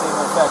it, it'll stay in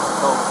effect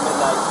until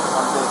midnight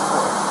on the day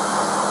before.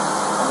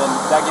 And then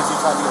that gives you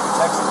time to get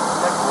protection, a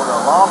protective order,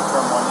 a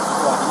long-term one if you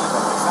feel like you need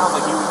one. It sounds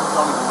like you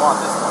don't even want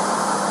this one.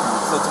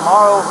 So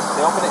tomorrow,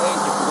 they open at 8,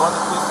 you can go into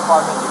the police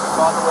department, you can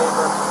sign the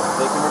waiver,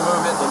 they can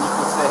remove it, then you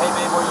can say, hey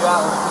babe, where you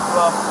at? Let me pick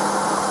you up.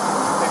 You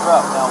can pick her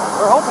up. Now,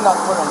 we're hoping not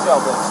to put her in jail,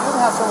 but if she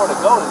doesn't have somewhere to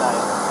go tonight,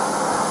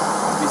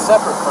 to be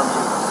separate from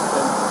you,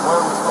 then where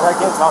are we supposed to I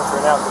can't talk to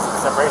her now because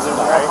it's separation,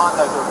 There's right? no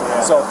contact over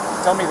there. So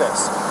tell me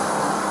this: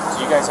 do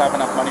you guys have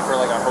enough money for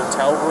like a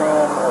hotel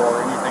room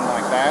or anything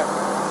like that?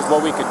 Because what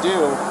we could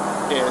do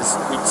is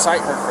we'd cite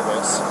her for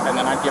this, and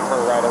then I'd give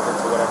her a ride over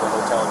to whatever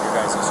hotel you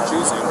guys is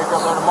choosing. Pick her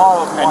up there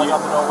tomorrow if you And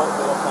want to know what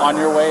they don't know. On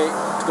your way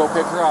to go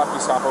pick her up,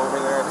 you stop over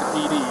there at the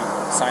PD,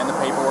 sign the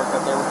paperwork that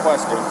they're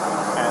requesting,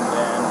 and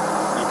then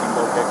you can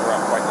go pick her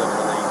up quite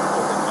literally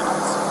within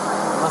minutes.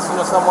 Unless you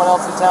know someone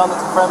else in town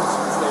that's a friend that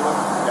you can stay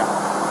with. Yeah.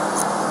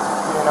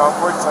 You know,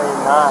 unfortunately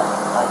not.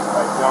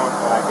 I don't,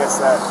 and I guess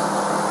that...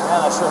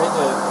 Man, I sure hate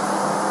to...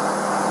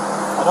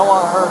 I don't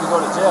want her to go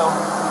to jail.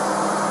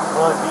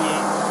 Will it be...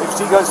 If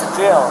she goes to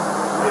jail,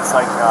 it's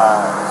like,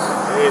 that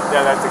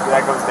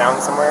goes down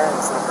somewhere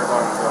instead of her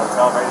going to a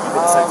hotel, right? If you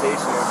did a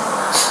citation, it would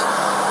be...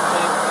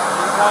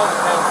 It kind of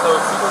depends. So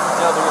if she goes to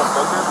jail, they're going to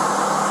book her.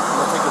 And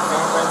they'll take her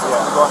fingerprints. It's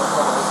going to go on her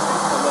criminal history.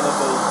 And then if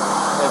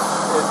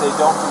they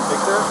don't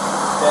convict her,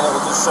 then it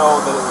will just show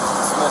that it was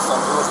dismissed.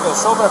 It'll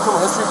show up in her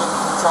criminal history, but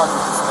the charge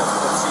was dismissed.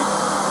 If she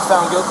was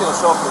found guilty, it'll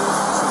show up that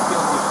she was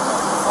guilty of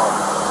domestic assault.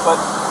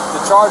 But the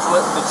charge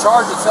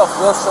itself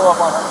will show up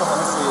on her criminal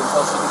history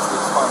until she gets the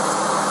expunged.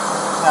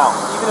 Now,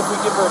 even if we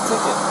give her a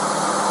ticket,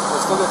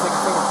 we're still going to take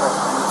a fingerprint,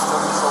 and it's still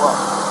going to show up.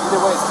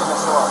 Either way, it's still going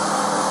to show up.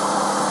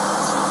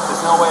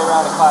 There's no way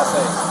around a Class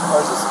A.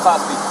 Or is this Class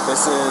B?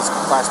 This is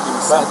Class B.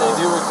 But they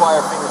do require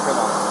a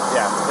fingerprint on it.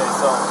 Yeah. Okay,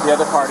 so... The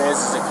other part is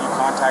if you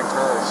contact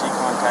her or she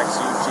contacts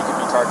you, she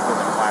could be charged with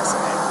a Class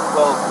A.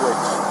 Well,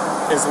 which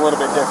is a little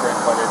bit different,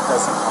 but it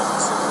doesn't help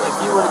us. If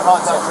you were to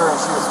contact her and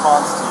she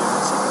responds to you,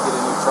 then she could get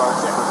a new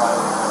charge for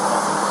violating the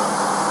contact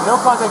order.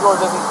 No contact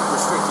order doesn't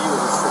restrict you,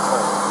 it restricts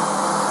her.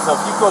 So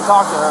if you go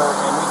talk to her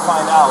and we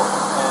find out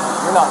and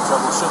you're not in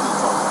trouble, she'll be in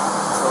trouble.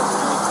 So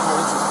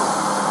you're interested.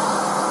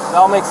 Does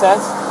that all make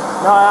sense?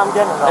 No, I'm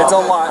getting it all. It's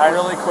a lot,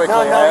 really quickly.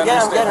 No, I again,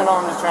 I'm understand. getting it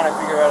all. I'm just trying to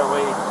figure out a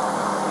way.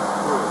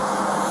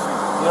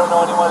 You don't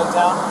know anyone in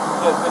town?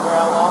 You guys been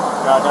around long?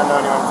 No, I don't know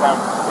anyone in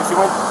town. If she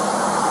went...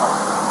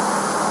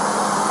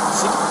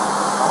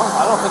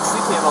 I don't think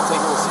CKM will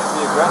take her if she's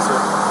the aggressor.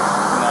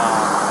 No.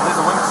 There's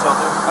a women's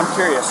shelter. I'm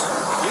curious.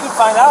 You can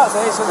find out.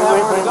 Say, hey, she doesn't have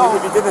where to go.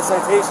 If you did the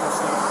citation,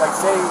 like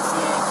say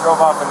she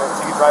drove off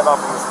she could drive off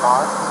in this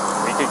car.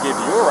 We could give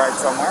you a ride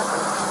somewhere.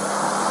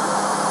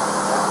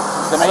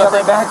 I got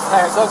my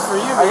backpack. Sucks for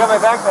you. I got my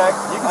backpack.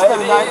 You can spend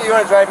the night. You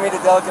want to drive me to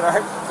Delicate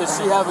Art? Does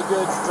she have a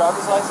good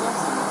driver's license?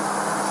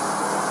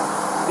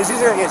 She's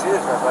a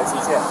driver's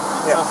license, yeah.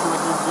 Trust her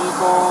with your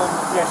vehicle?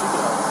 Yeah, she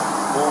can.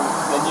 Well,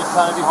 then you'd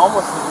kind of be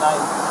homeless for the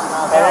night.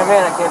 And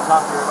man, I can't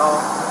talk to her at all.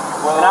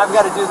 Well, and I've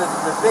got to do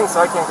the thing,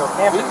 so I can't go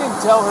camping. We can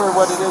tell her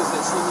what it is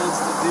that she needs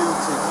to do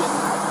to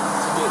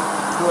get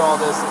through all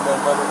this, and then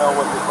let her know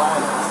what the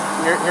plan is.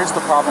 Here's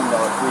the problem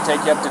though. If we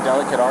take you up to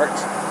Delicate Arch,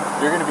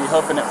 you're going to be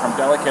hoofing it from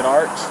Delicate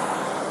Arch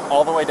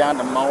all the way down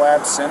to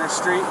Moab Center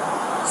Street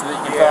so that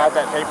you can fill out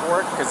that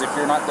paperwork, because if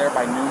you're not there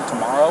by noon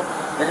tomorrow,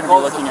 you're going to be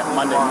looking at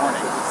Monday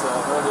morning. It's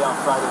early on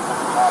Friday.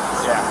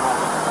 Yeah.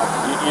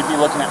 You'd be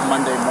looking at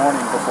Monday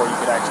morning before you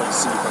could actually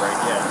see the right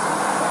yet.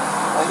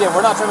 Again,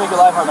 we're not trying to make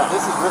your life hard.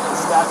 This is written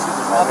statute.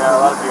 There's nothing a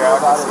lot of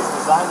about it. bureaucracy. It's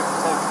designed to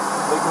protect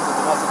victims of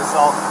domestic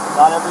assault.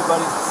 Not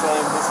everybody's the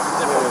same. This is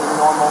different than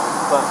normal,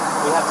 but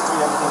we have to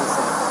treat everything the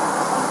same.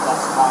 And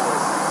that's how it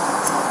is.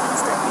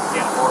 You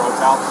can't afford a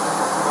hotel.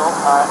 No,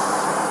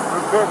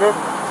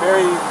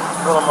 very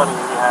little money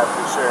we have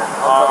for sure.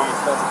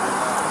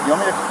 You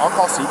want me to? I'll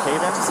call Sea Cave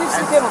in. See if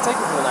CK will take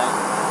you for the night.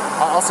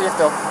 I'll see if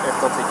they'll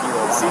take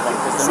either one of them,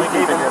 because then we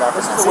can figure it out.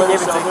 This is from the way there.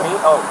 we should take me.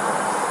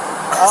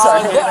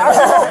 Sorry.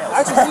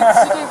 Actually,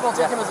 CK will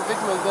take him as a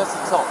victim of domestic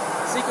assault.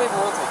 CK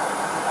will take him,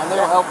 and they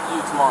will help you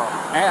tomorrow.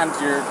 And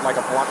you're like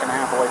a block and a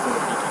half away from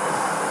the PG.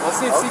 Let's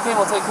see if CK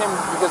will take him,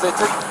 because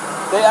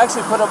they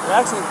actually put up.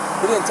 Actually,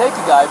 they didn't take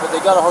a guy, but they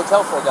got a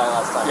hotel for a guy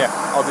last time. Yeah,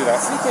 I'll do that.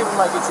 CK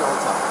might get you a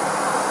hotel.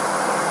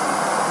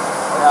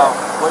 Now,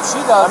 what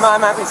she does. I'm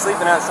happy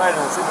sleeping outside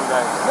in a sleeping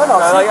bag. No,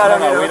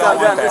 we don't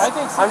want that.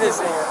 I'm just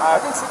saying. I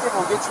think CK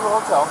will get you a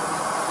hotel.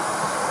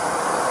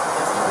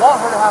 If you want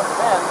her to have the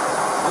van,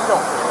 we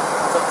don't care.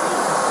 It's up to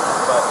you.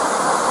 But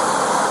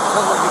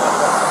that's what you want.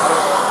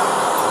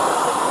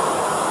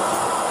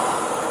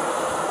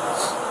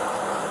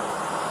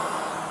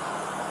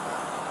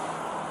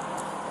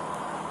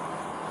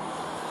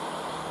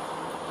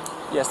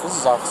 Yes, this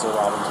is Officer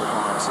Robbins with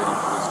Laundrie City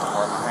Police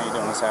Department. How you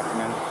doing this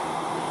afternoon?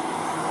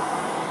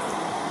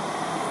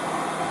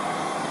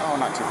 Oh,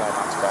 not too bad,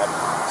 not too bad.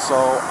 So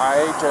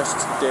I just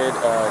did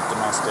a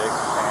domestic,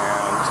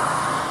 and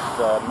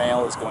the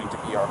male is going to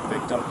be our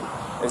victim.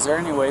 Is there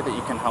any way that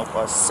you can help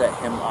us set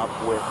him up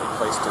with a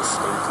place to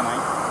stay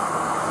tonight?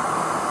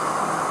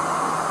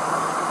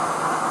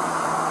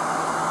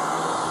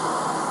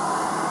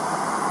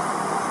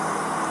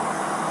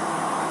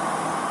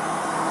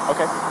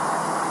 Okay.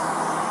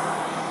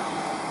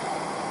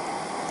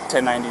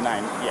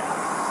 $10.99. Yeah.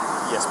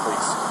 Yes,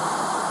 please.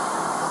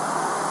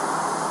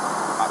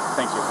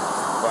 Thank you.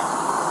 Well.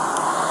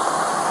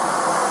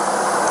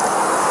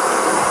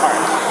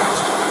 Alright.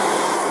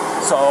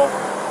 So,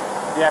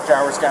 the after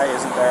hours guy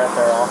isn't there at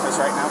their office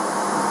right now.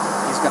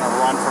 He's going to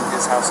run from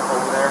his house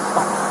over there,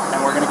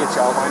 and we're going to get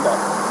you all lined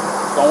up.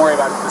 Don't worry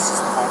about it. This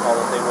is the phone call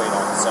that they wait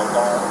on. So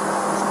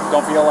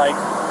don't feel like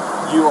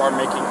you are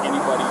making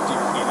anybody do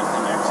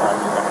anything extra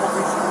on your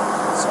behalf.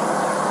 So,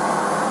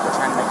 we're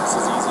trying to make this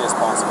as easy as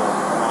possible.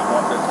 We're not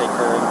wanting to take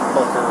her and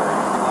book her or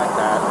anything like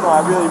that. No, I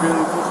really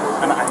appreciate it.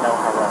 And I know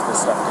how rough this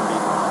stuff can be.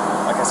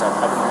 Like I said,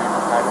 I've been married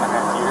for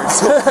 5.5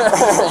 years.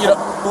 You know,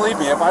 believe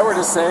me, if I were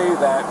to say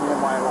that me and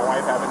my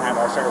wife haven't had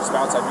our share of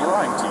spouts, I'd be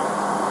lying to you.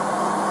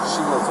 She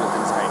lives with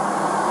anxiety.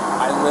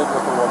 I live with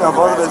a woman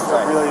who has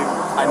anxiety. Really.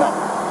 I know.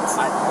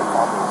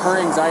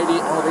 Her anxiety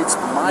elevates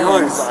my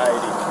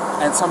anxiety,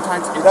 and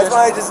sometimes it That's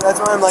why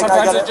I'm like,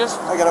 I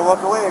gotta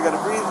walk away. I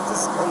gotta breathe.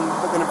 And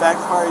looking to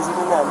backfire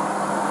even then,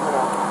 you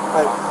know.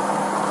 But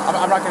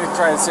I'm not going to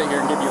try to sit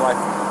here and give you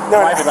life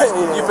advice.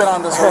 Yeah. You've been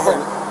on this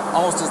road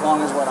almost as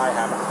long as what I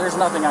have. There's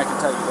nothing I can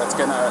tell you that's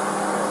going to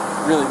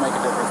really make a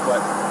difference. But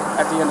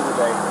at the end of the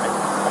day,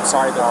 I'm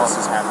sorry that this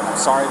has happened.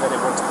 I'm sorry that it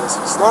went to this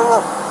extent.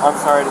 No. I'm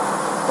sorry.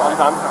 I'm sorry.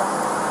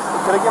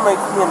 Could I get my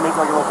key and make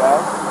like a little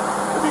bag?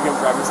 Maybe you can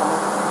grab me something?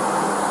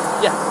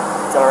 Yeah.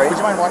 Is that alright? Would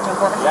you mind watching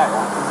for me? Yeah.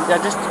 Yeah,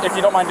 just if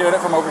you don't mind doing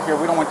it from over here,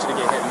 we don't want you to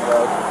get hit in the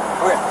road.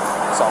 Okay.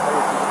 So.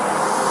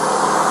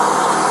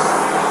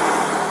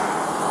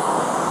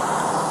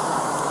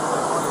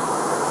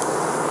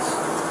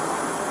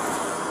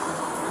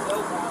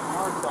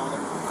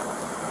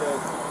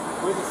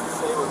 Witnesses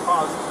say were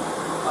caused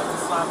like a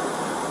slap, and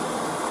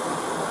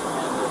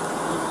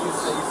you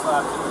say you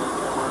slapped him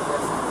and were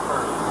aggressive at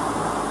first.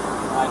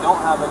 I don't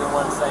have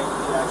anyone saying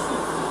that he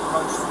actually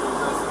punched you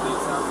aggressively.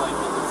 It sounds like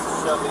he was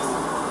shoving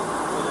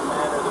in a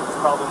manner that was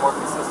probably more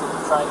consistent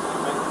with trying to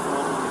keep him from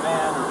moving the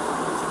van or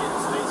to get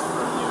space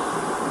from you,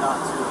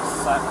 not to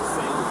slap the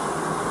same.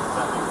 If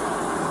that makes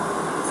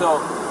sense. So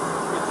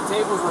if the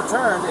tables were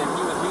turned and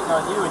he was beating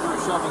on you and you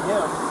were shoving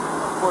him,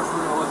 of course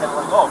we're going to look at it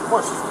like, oh, of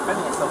course she's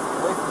defending herself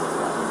away from this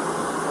guy.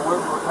 So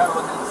we're kind of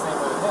looking at the same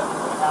way with him.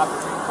 We have to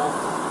treat both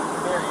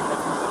fair, even if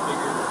he's a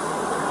bigger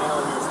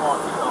male and you're a smaller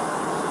female.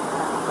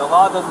 The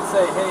law doesn't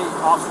say, hey,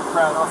 Officer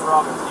Crown, Officer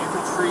Robbins, you can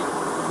treat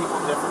people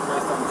different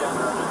based on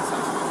gender under the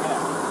section you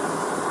can.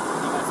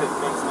 Even if it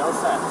makes no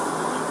sense,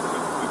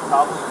 we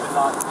probably could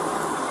not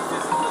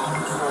physically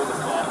destroy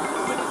this man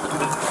with a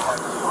physical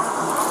heart.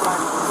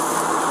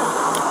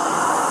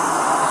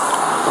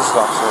 This is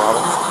Officer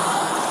Robbins.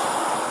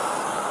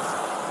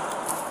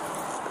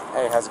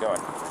 Hey, how's it going?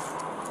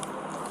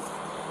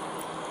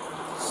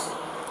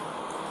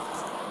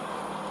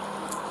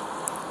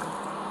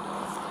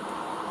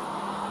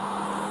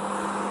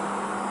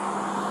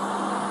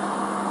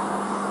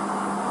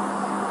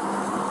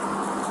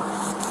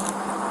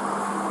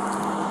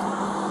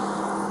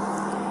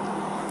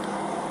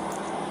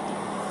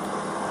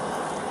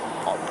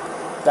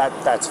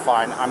 that's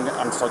fine.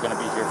 I'm still going to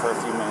be here for a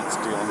few minutes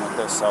dealing with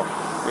this, so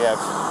we have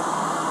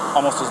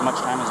almost as much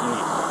time as you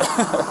need.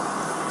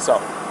 So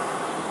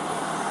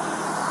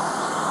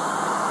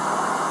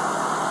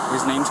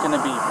his name's going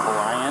to be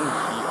Brian,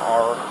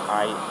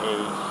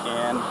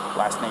 B-R-I-A-N.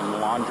 Last name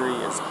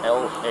Laundrie is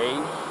L-A-U-N-D-R-I-E.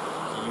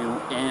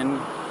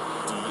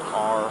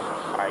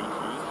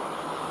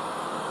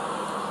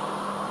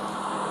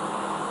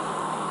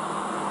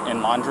 In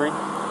Laundrie.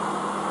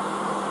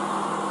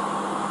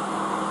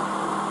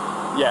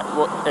 Yeah,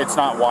 well, it's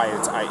not Y,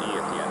 it's I-E at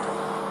the end.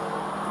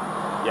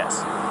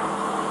 Yes.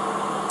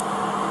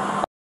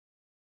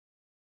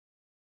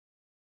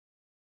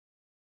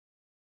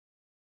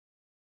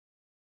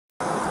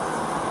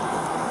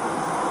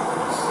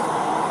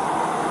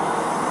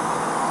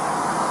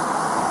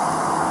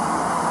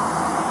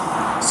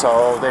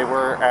 So they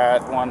were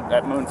at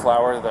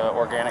Moonflower, the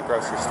organic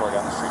grocery store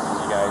down the street from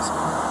you guys,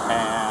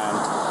 and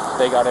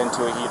they got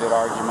into a heated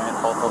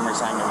argument. Both of them were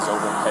saying it was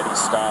over petty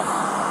stuff.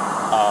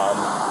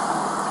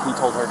 He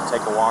told her to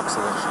take a walk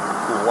so that she could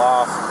cool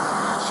off.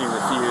 She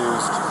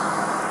refused,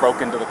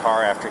 broke into the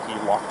car after he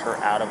locked her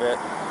out of it.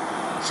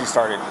 She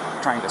started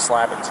trying to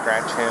slap and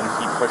scratch him.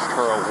 He pushed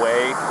her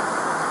away.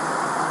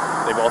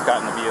 They both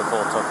got in the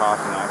vehicle, took off,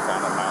 and I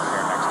found them out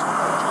here next to the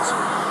bushes.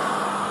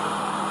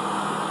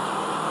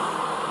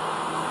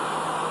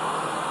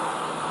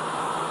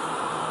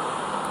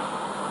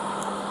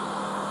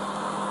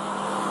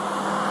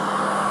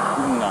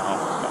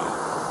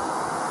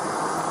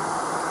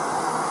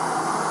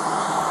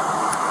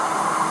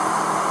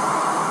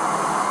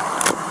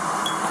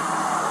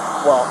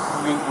 Well,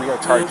 we are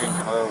charging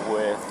her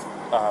with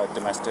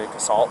domestic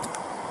assault.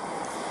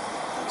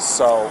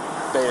 So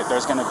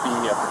there's going to be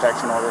a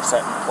protection order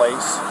set in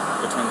place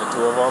between the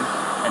two of them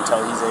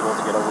until he's able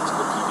to get over to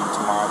the PD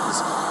tomorrow, because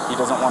he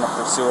doesn't want to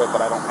pursue it,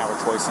 but I don't have a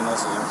choice in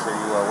this, as I'm sure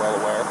you are well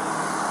aware.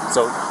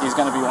 So he's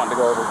going to be wanting to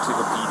go over to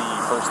the PD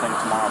first thing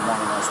tomorrow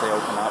morning as they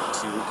open up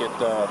to get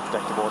the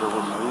protective order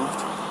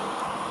removed.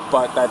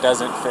 But that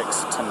doesn't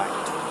fix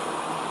tonight.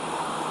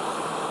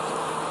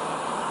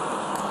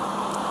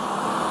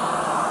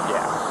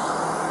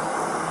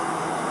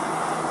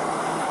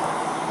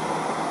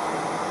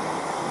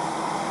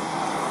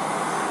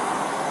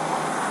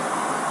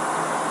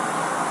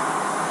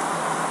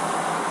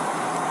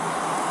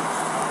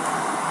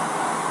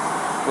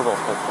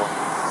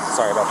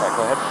 Sorry about that,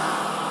 go ahead.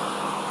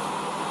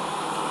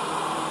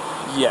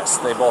 Yes,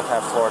 they both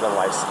have Florida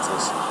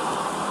licenses.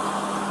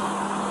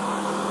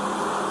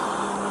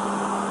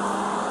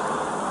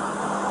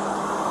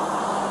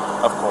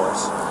 Of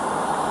course.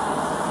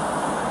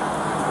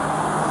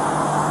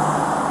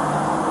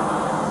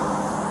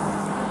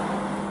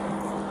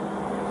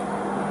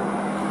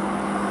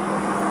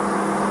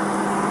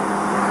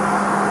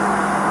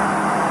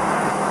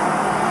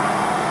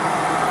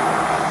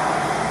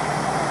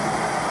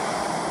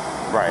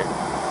 Right.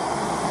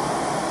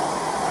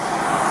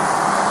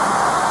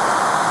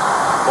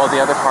 Well, the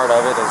other part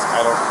of it is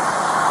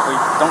we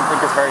don't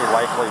think it's very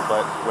likely,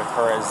 but with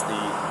her as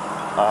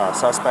the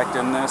suspect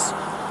in this,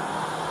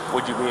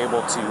 would you be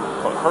able to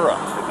put her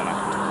up for the night?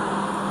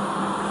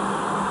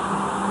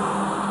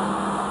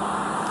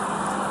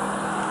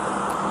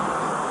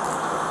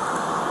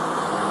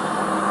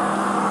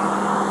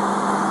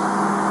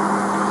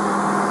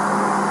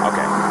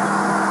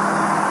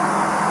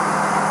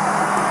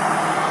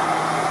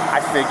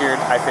 I figured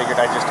I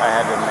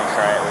had to make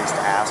sure I at least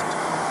asked.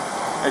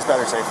 It's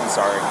better safe than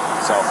sorry.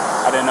 So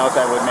I didn't know if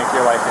that would make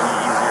your life any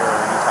easier or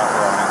any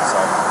tougher on it.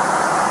 So.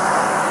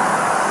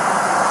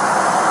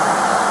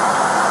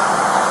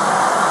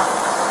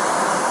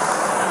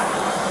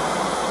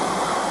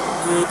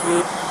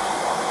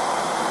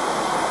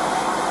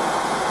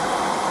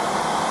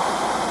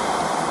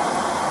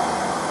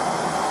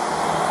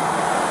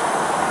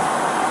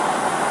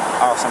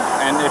 Awesome.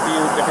 And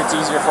if it's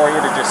easier for you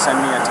to just send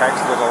me a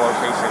text with a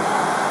location,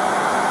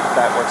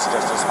 that works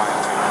just as fine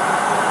too.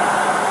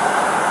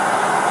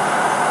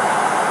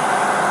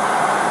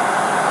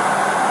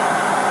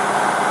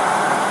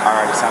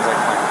 Alrighty, sounds like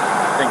a plan.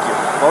 Thank you.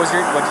 What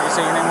did you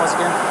say your name was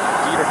again?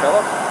 Pete or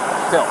Philip?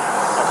 Phil.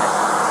 Okay.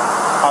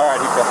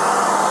 Alrighty, Phil.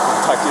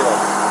 Talk to you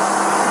later.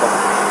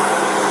 Bye-bye.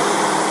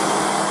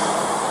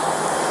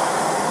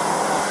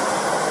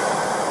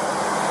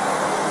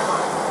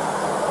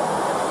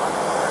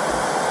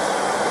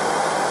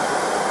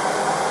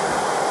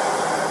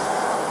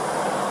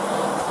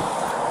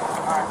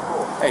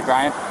 Hey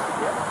Brian,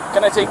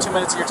 can I take 2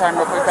 minutes of your time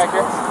real quick back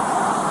here?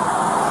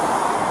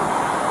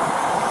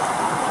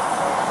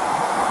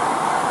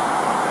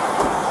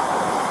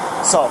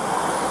 So,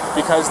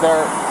 because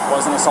there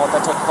was an assault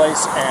that took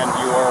place and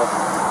you were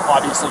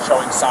obviously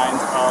showing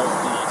signs of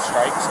the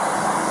strikes,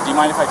 do you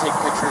mind if I take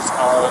pictures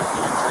of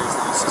the injuries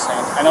that you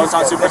sustained? I know it's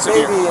not super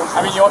severe.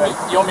 I mean, you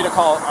want me to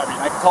call,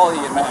 I can call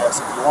the EMS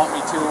if you want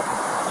me to.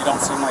 You don't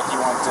seem like you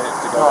want to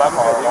go that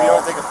far. If you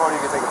don't take a photo,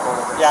 you can take a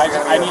photo. Yeah,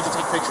 I need to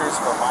take pictures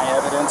for my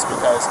evidence,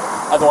 because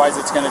otherwise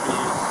it's going to be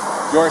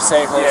your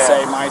say, her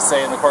say, my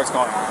say, and the court's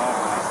going,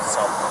 oh.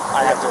 So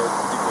I have to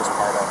do this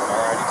part of it,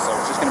 alrighty? So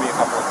it's just going to be a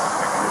couple of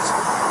pictures.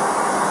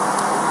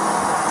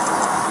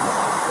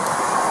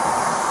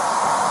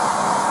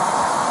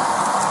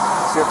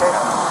 She okay?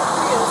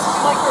 She is.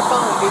 You like your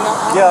phone, do you not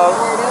know Yeah.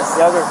 where it is?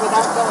 Yeah, they're-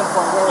 Without going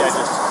for it, where Yeah, is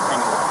it? just hang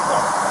it.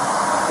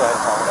 Go ahead,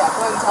 Tom. Yeah, go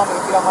ahead and tell me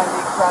if you don't mind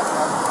me grabbing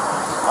it.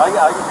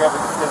 I can grab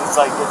it because it's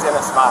like, it's in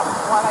a spot.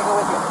 Why don't I go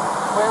with you?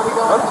 Where are we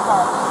going in the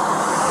car?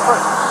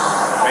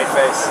 Right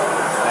face,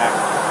 neck.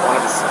 One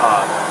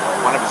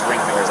of his ring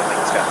fingers, I think,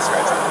 has got the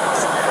scratch on it.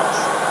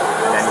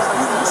 And then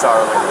you saw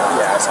earlier.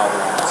 Yeah, I saw the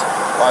ones.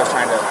 Well, I was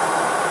trying to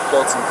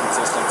build some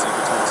consistency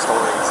between the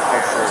stories. Oh,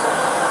 sure.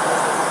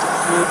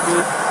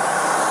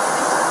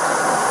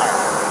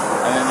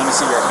 And then let me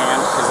see your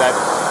hand, because that.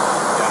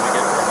 Yeah, let me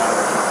get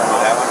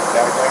That one?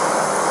 That right there?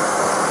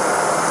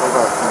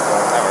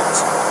 That works.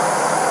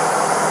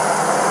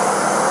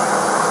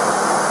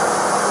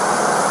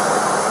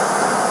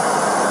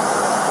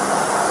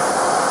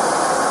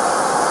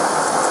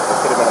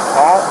 Could have been a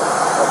cat.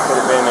 That could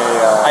have been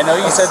a. I know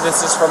you said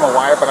this is from a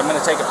wire, but I'm going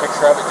to take a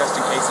picture of it just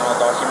in case, and I'll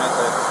document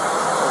that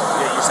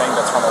you're saying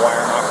that's from a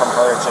wire, not from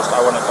her. It's just I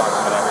want to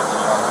document everything,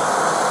 you know what I mean?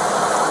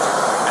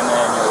 And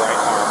then your right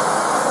arm.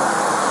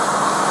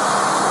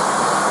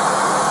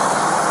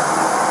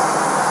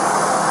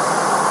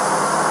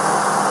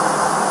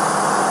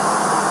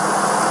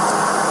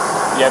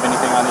 Do you have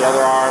anything on the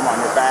other arm, on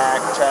your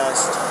back,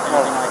 chest,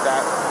 anything like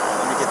that?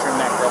 Let me get your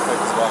neck real quick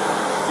as well.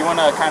 Do you want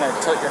to kind of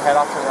tilt your head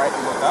off to the right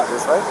and look up?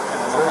 This way? And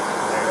then look up.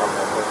 There you go.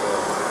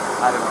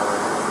 I don't know where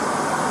it is.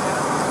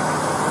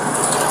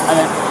 And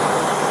then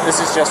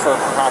this is just for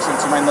precautions.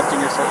 Do you mind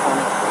lifting your shirt for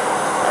me?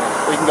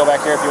 We can go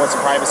back here if you want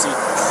some privacy.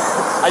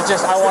 I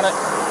want to,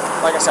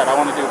 like I said, I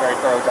want to do a very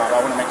thorough job.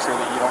 I want to make sure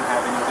that you don't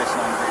have any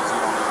additional injuries you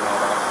don't even know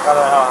about. I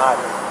don't know how hot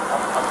it is.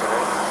 I'm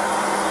good.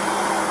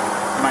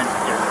 You mind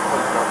here,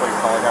 pull your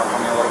collar down for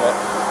me a little bit?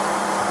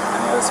 On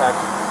the other side?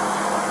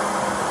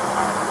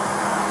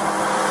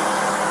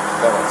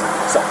 That works.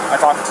 So, I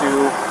talked to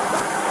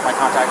my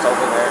contact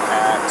over there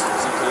at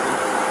CKD.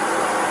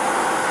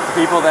 The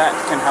people that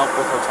can help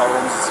with hotel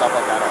rooms and stuff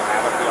like that are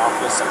out of the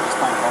office. I'm just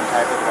playing phone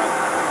tag with about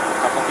a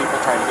couple people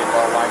trying to get it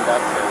all lined up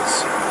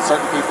because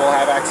certain people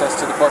have access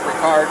to the corporate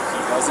card, he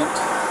doesn't.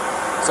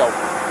 So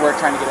we're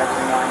trying to get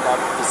everything lined up.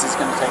 This is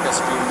going to take us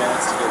a few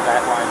minutes to get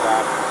that lined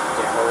up,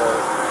 get her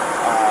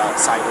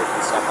cited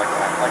and stuff like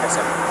that. Like I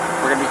said,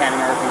 we're going to be handing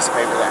her a piece of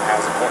paper that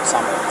has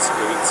some of its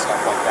dates,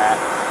 stuff like that,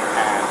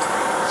 and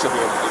she'll be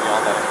able to give you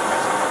all that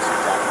information once you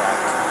drop that.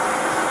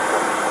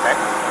 Okay?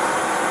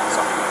 So,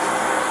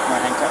 you want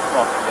to hang tight?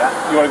 Well, Yeah.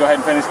 you want to go ahead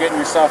and finish getting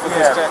your stuff with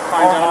this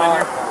fine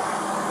gentleman here?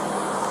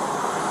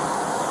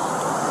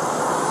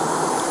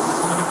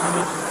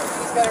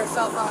 She's got her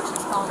cell phone.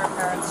 She's calling her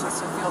parents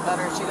just to feel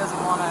better. She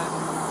doesn't want to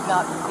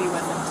not be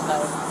with him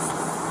today.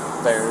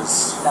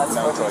 There's That's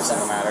no what he choice in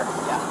said. the matter.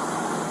 Yeah.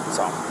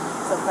 So,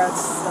 So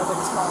parents,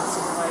 nobody's calling the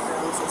supervisor.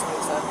 At least that's what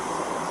he said.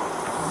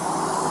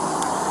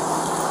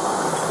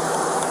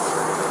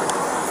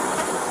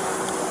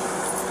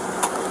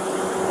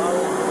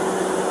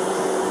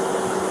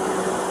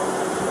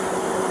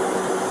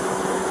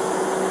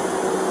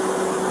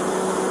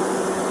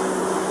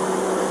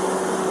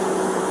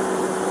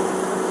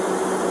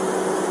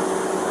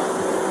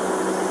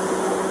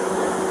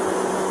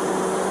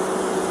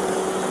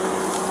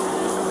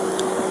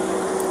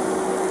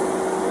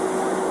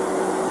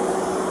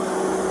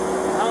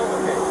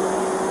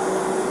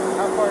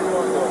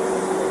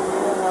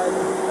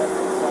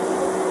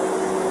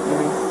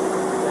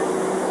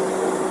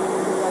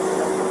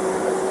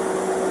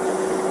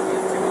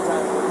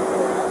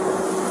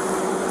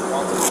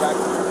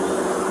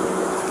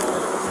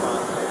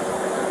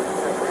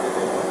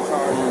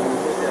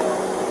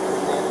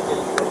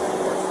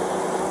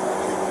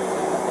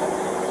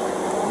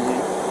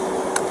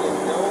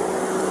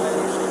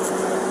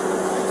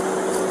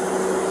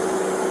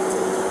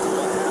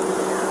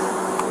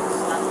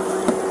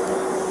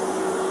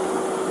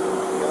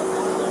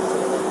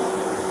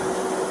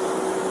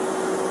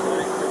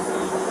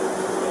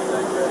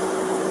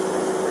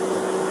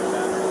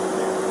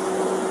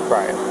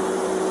 right.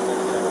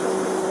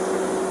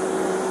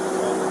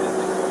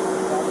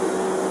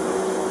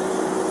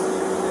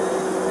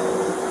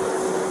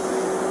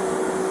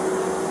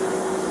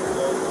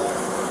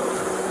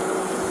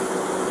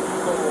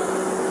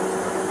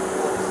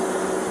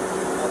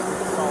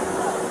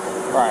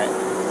 Right.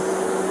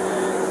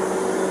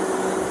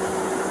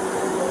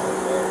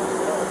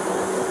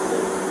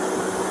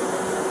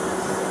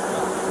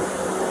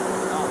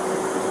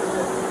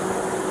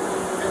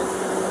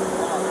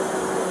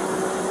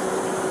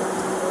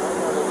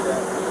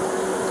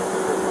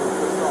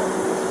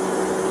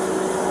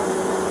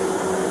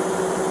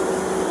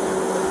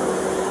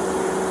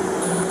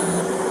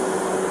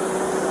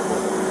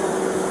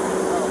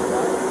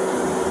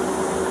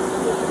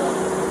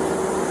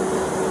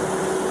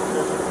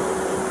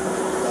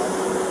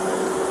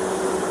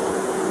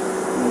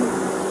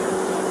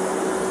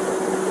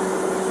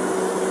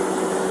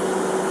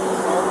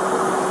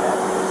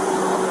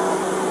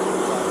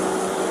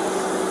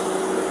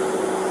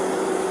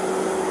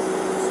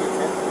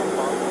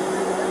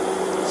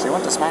 She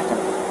went to smack him.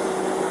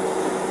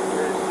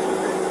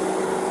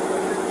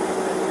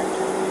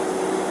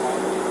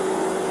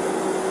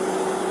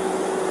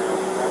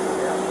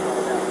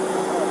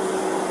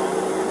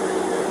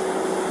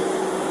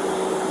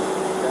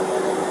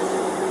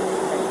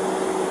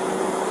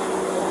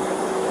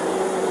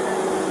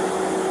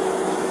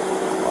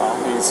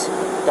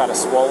 got a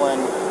swollen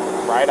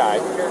right eye,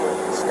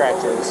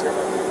 scratches.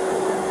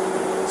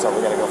 So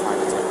we gotta go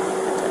find it.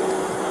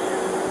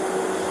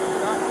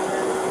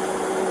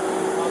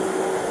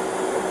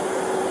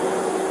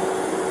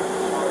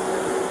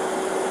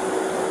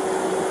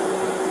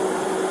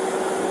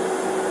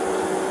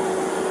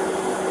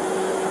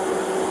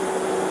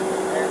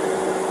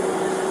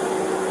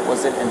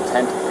 Was it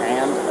intent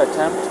and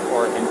attempt,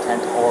 or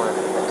intent or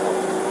attempt?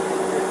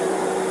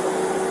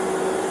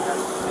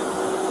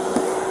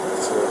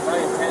 My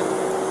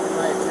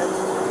intent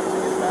to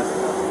get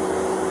basketball.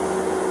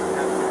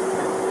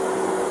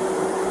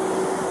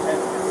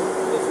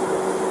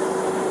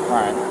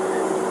 Alright.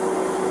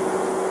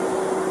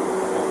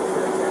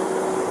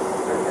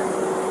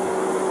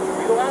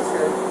 You go ask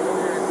her what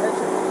your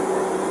intention is.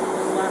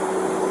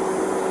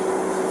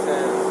 She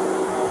says,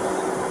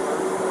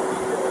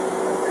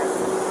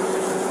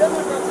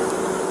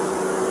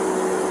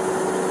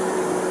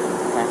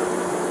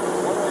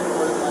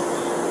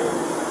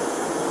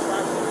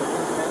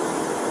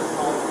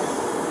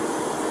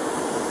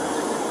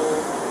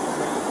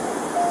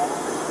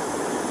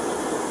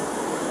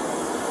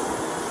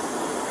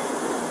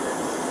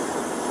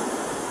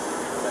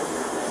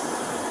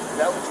 is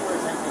that what you were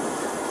attempting to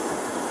do?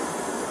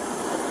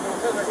 No,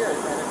 it says right here,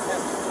 an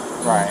attempt.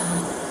 Right.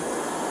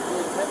 You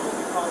were attempting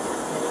to cause her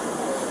pain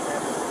or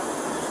damage.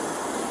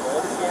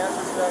 What is the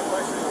answer to that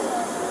question?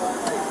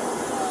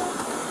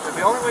 But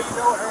the only way you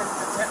know what her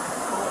intent,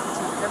 what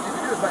she was attempting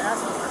to do is by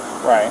asking her.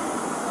 Right.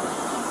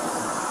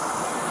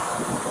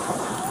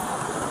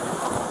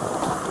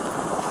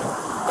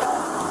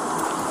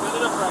 Set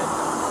it up right.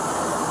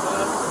 Set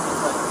it up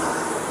right.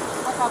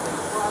 I thought they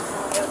were also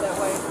that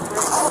way.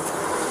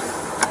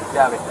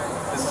 Gabby,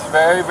 this is a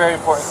very, very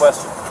important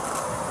question.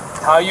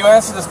 How you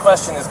answer this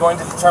question is going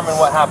to determine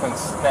what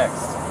happens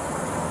next.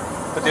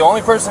 But the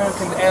only person who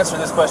can answer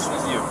this question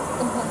is you.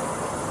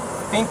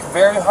 Think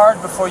very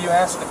hard before you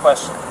answer the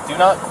question. Do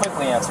not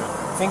quickly answer.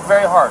 Think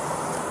very hard.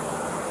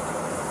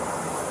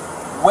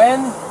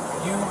 When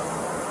you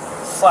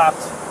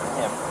slapped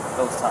him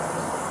those times,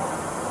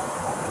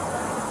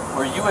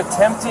 were you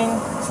attempting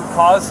to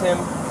cause him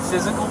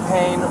physical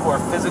pain or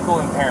physical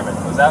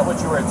impairment? Was that what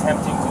you were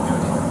attempting to do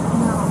to him?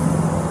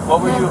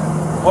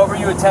 What were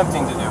you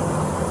attempting to do?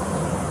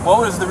 What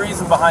was the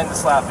reason behind the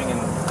slapping and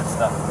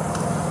stuff?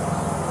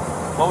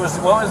 What was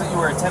it you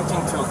were attempting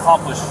to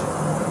accomplish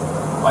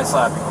by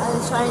slapping? I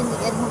was trying to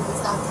get him to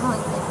stop telling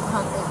me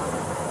something.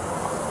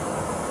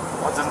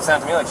 Well, it doesn't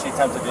sound to me like she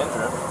attempted to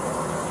injure him.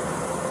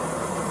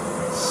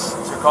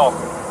 It's your call.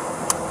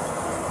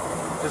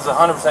 This is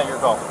 100% your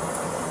call.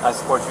 I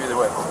support you either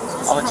way.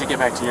 I'll let you get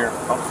back to your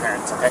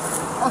parents, okay?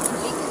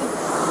 Okay.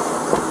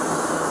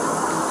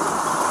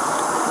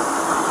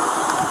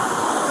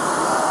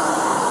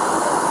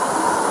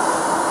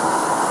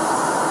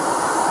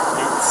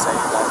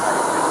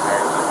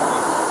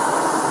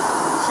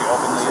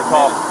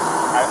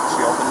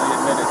 She openly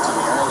admitted to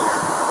me earlier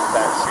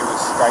that she was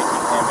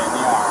striking him in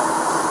the arm.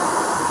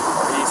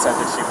 Or he said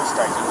that she was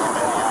striking him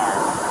in the arm.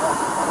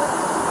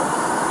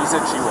 He said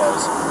she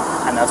was,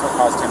 and that's what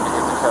caused him to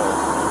hit the curb.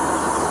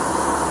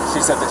 She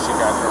said that she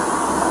got hurt.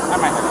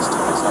 I might have these two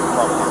mixed up,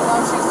 probably.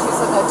 No, she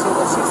said that too,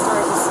 that she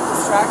started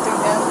distracting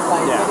him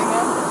by hitting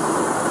him,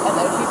 and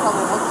then he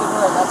probably looked at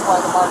her, and that's why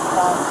the mark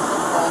found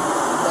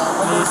the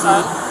window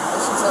side. And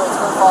she said it was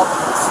her fault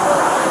because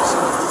she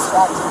was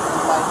distracting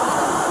him by hitting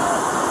him.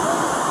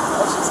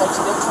 But she said she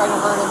didn't try to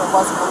hurt him, it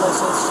wasn't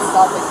malicious, she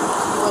thought that he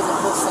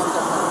wasn't listening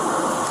to her.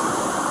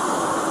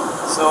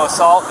 So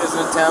assault is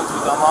an attempt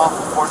with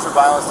unlawful force or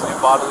violence to do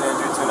bodily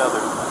injury to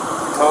another.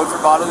 The code for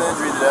bodily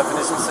injury, the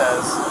definition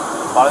says,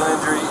 bodily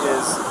injury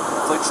is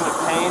infliction of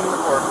pain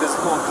or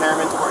physical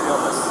impairment or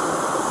illness.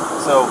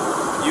 So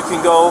you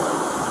can go.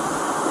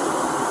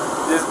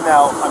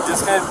 Now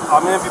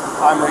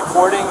I'm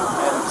recording,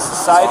 and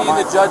society and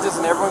the judges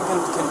and everyone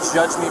can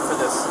judge me for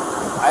this.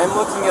 I am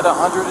looking at a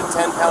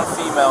 110-pound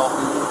female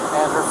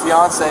and her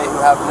fiance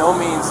who have no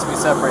means to be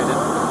separated.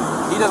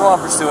 He doesn't want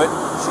to pursue it.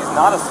 She's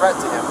not a threat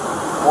to him,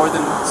 more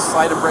than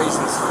slight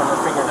abrasions from her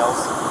fingernails.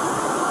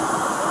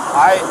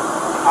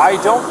 I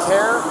don't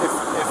care if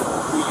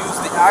we use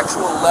the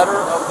actual letter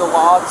of the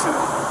law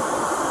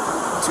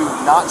to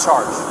not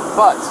charge,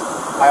 but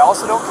I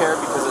also don't care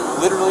because it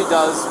literally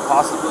does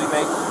possibly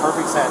make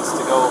perfect sense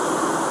to go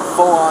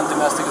full-on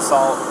domestic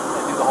assault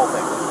and do the whole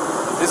thing.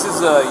 This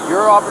is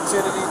your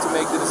opportunity to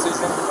make the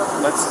decision.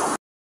 Let's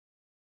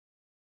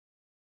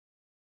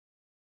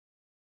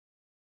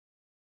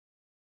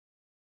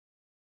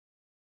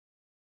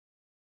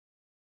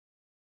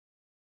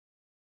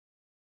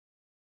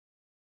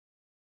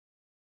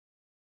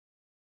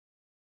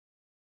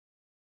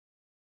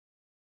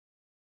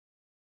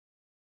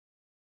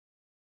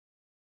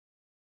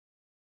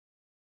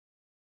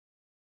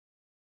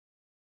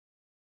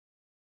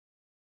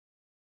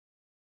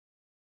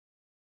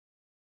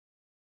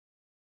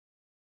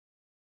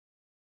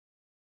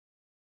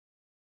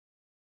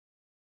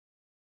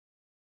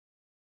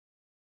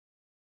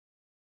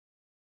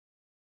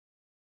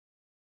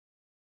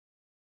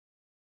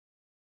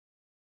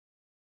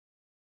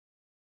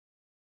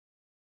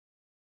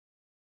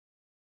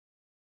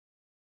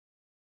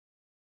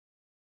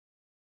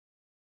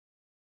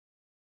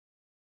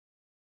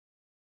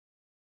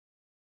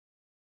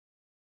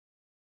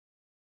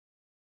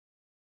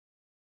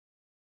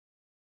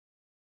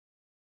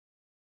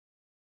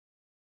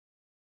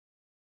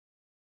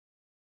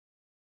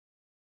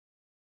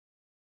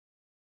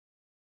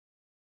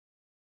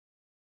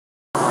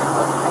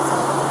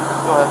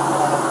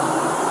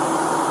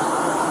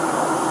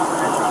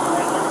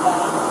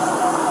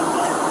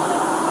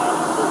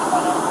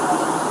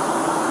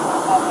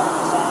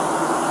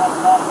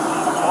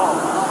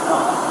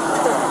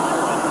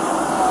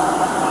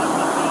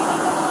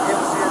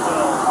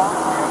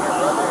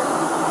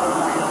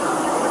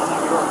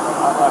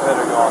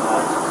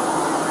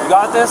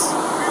got this?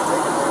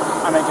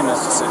 I'm making this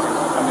decision.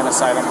 I'm gonna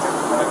cite him.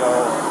 I'm gonna go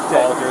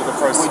follow through the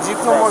process. Would you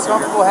feel more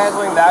comfortable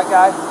handling that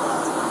guy?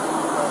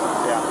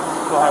 Yeah.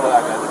 Go handle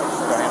that guy.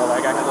 Go handle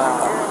that guy?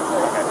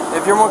 Okay.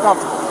 If you're more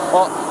comfortable.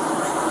 Well,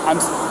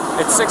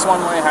 it's 6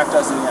 one way, half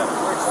dozen the other.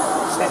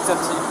 It's up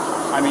to you.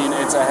 I mean,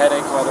 it's a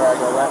headache whether I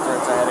go left or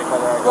it's a headache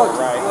whether I go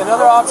right.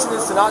 Another option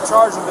is to not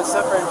charge them but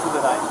separate them for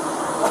the night.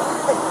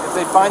 If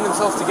they find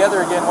themselves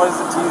together again, what is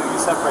it to you? You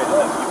separated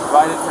them. You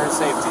provided for his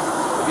safety.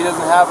 If he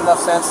doesn't have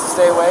enough sense to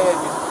stay away and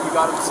you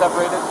got him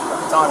separated,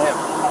 it's on him.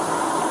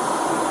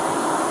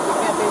 We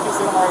can't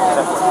babysit them all night.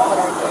 That's not what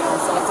our day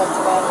is. So it's up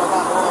to them. We're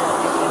not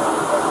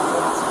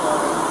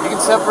You can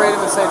separate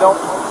him and say, don't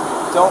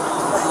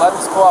let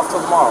this cool off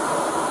till tomorrow.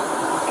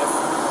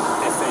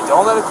 If they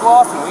don't let it cool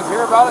off and we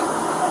hear about it,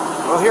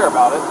 we'll hear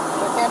about it.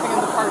 They're camping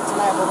in the park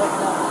tonight. We'll let you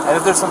know. And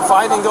if there's some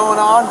fighting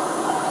going on,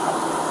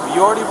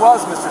 you already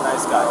was Mr.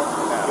 Nice Guy.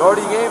 You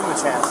already gave him a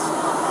chance.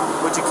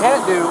 What you can't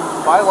do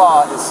by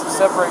law is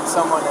separate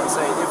someone and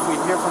say, if we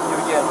hear from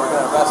you again, we're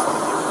going to arrest one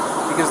of you.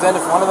 Because then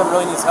if one of them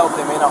really needs help,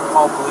 they may not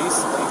call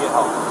police and get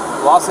help.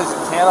 The law says you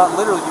cannot,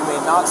 literally, you may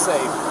not say,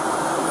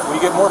 if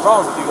we get more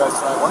problems with you guys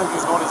tonight, one of you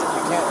is going to jail.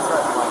 You can't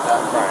threaten like that.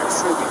 Right.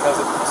 It's true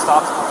because it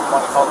stops them from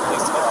wanting to call the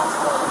police to get help.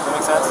 Does that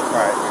make sense?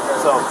 Right.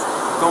 So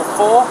go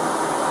full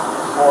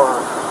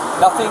or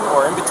nothing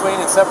or in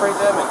between and separate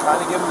them and kind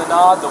of give them the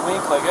nod, the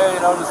wink, like, hey,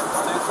 just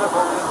stay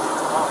separated.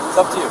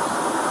 It's up to you.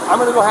 I'm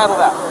going to go handle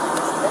that.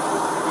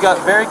 You got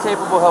very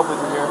capable help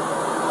with you here,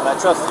 and I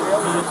trust you.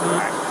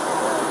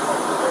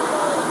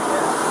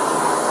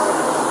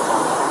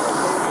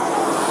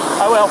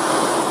 I will.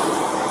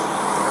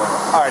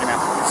 Alrighty, man.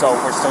 So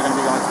we're still going to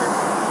be going through.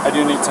 I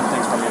do need some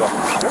things from you, though.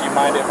 Do you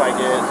mind if I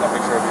get a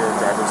picture of your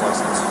driver's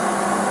license?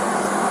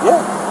 Yeah,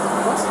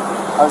 of course.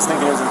 I was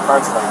thinking it was in the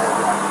parts like that.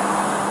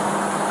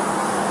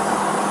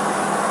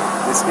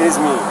 This is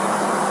me.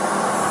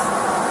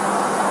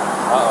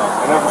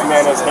 Uh-oh. I know this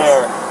man has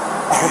hair.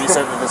 You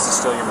said that this is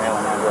still your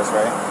mailing address,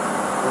 right?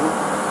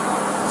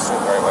 Mm-hmm. Still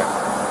the right way.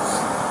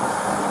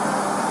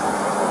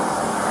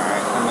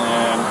 Alright, and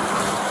then...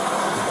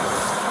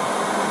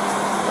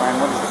 Ryan,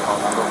 what is your phone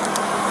number?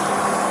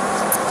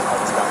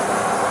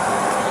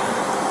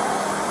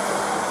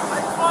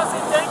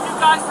 Thank you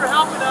guys for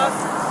helping us.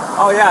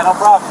 Oh yeah, no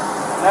problem.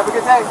 Have a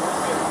good day.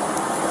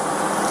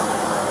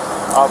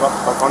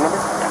 My phone number?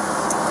 Yeah.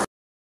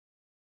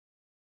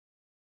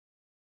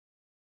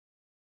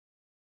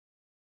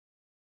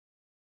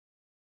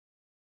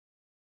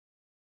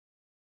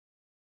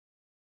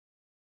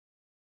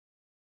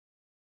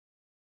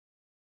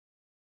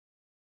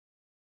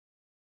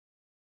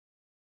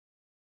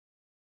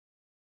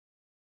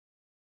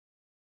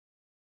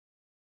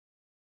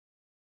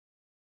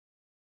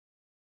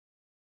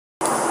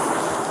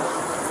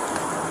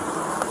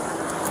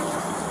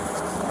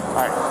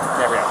 Alright,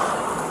 there we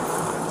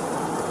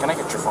are. Can I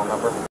get your phone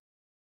number?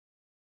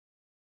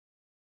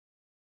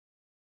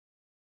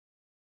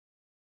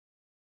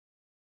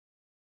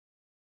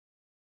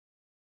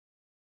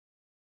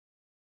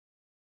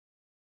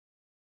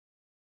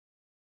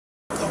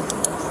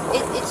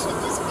 It should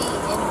just be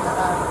in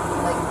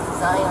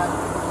Zion.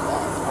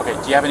 Okay,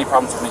 do you have any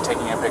problems with me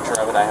taking a picture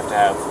of it? I have to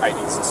have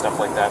IDs and stuff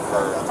like that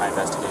for my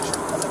investigation.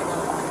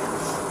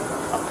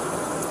 Oh.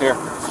 Here.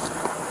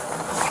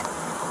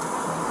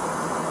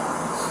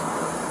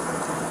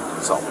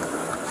 So,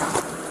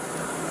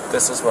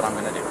 this is what I'm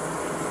going to do.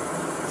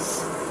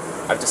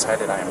 I've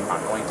decided I am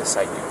not going to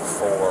cite you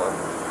for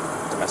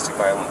domestic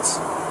violence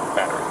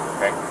battery,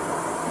 okay?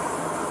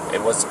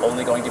 It was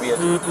only going to be a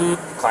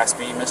Class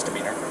B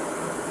misdemeanor.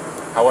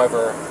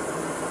 However,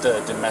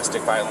 the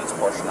domestic violence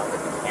portion of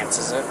it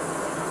enhances it.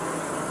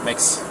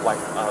 Makes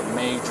life a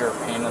major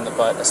pain in the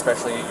butt,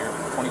 especially you're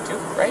 22,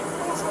 right?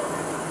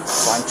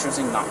 So I'm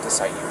choosing not to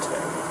cite you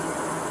today.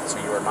 So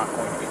you are not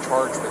going to be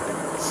charged with anything.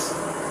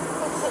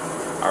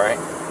 Alright?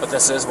 But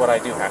this is what I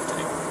do have to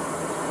do.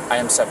 I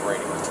am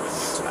separating the two of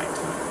you tonight.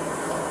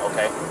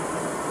 Okay?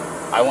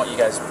 I want you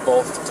guys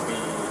both to be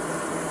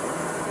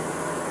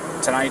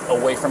tonight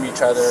away from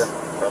each other,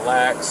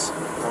 relax,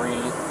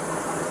 breathe,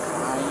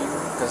 crying,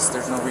 because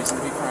there's no reason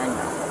to be crying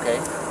now, okay?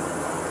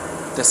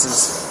 This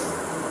is...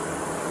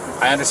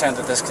 I understand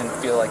that this can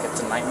feel like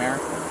it's a nightmare,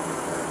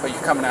 but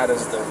you're coming out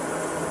as the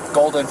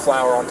golden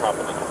flower on top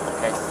of it,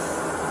 okay?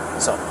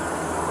 So,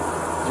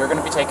 you're going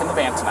to be taking the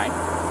van tonight,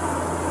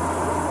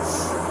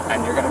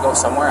 and you're going to go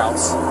somewhere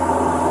else.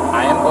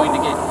 I am going to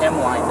get him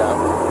lined up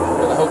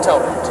for the hotel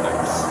room tonight.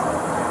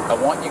 I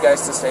want you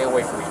guys to stay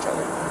away from each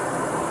other.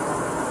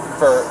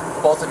 For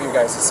both of you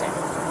guys' sake.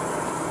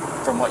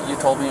 From what you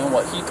told me and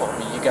what he told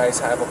me, you guys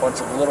have a bunch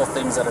of little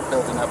things that are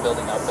building up,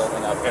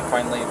 and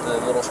finally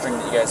the little string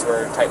that you guys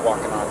were tight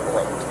walking on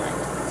broke tonight.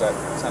 Does that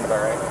sound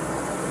about right?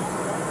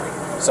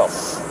 So,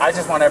 I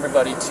just want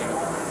everybody to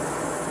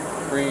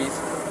breathe,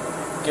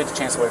 get a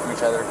chance away from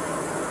each other,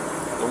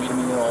 go eat a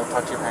meal,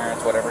 talk to your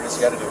parents, whatever it is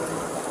you gotta do.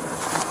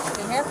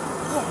 In here?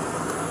 Yeah.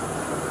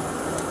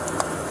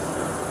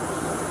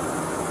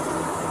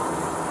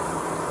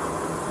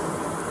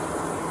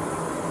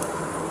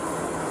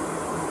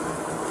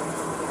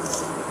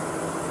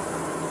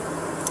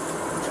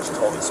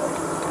 this so I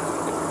can get a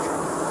good picture.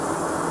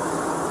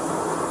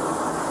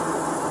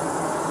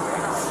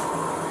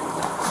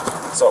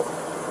 So,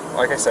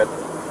 like I said,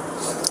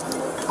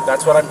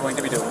 that's what I'm going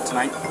to be doing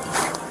tonight.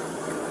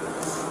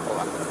 Hold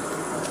on.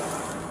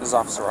 This is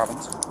Officer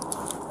Robbins.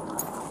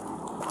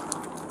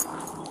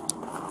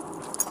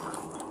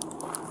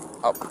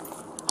 Oh.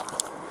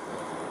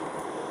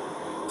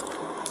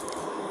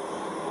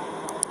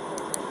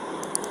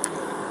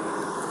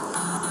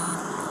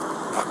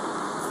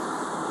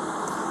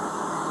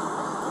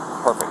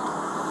 Perfect.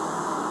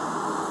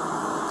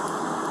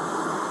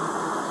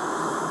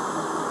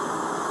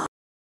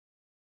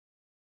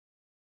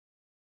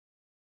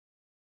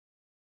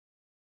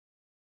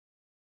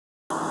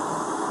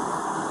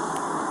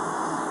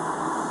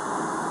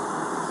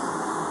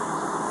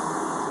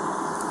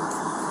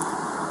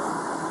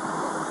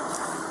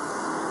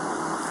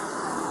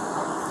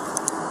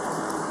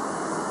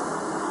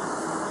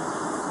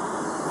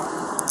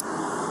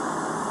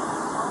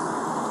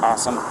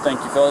 Awesome. Thank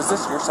you, Phil. Is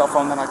this your cell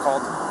phone that I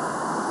called?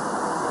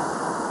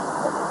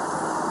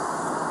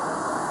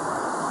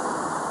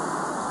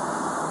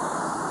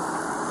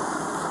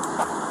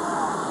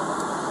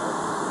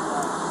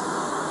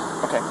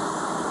 Okay.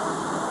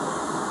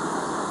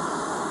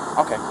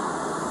 Okay.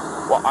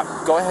 Well,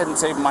 go ahead and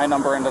save my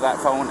number into that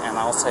phone, and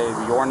I'll save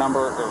your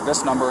number, or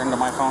this number, into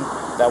my phone.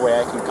 That way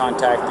I can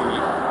contact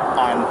the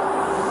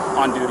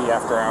on-duty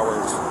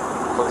after-hours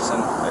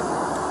person.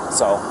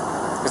 So,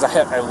 because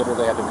I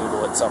literally had to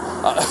Google it, so.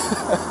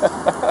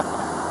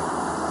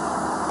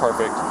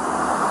 Perfect.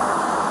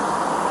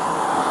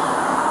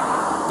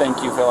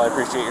 Thank you, Phil. I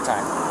appreciate your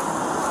time.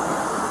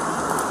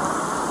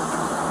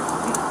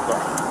 Go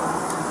ahead.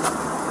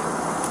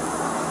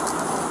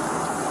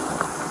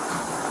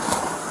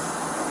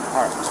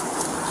 Alright.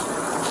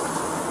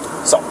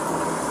 So,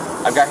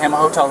 I've got him a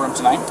hotel room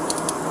tonight.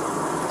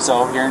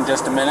 So, here in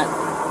just a minute,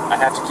 I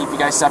have to keep you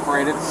guys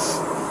separated.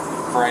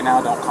 For right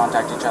now, don't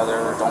contact each other,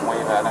 or don't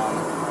wave at him,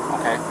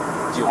 okay?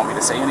 Do you want me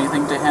to say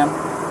anything to him?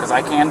 Because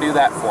I can do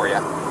that for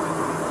you.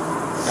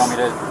 You want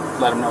me to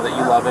let him know that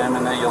you love him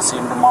and that you'll see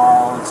him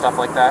tomorrow and stuff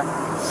like that?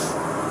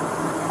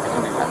 I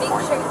can do that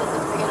for you. Make sure he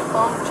doesn't forget a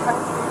phone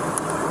charger.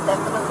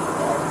 Definitely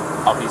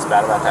good. Oh, he's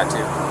bad about that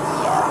too?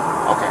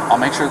 Yeah. Okay, I'll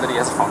make sure that he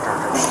has a phone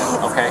charger,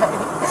 okay?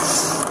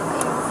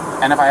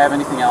 And if I have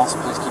anything else,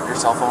 please keep your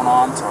cell phone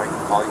on so I can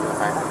call you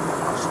if I have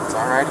any questions,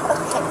 alright?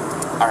 Okay.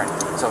 Alright,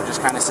 so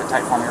just kind of sit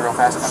tight for me real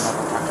fast and I'm going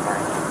to go talk to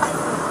Brian.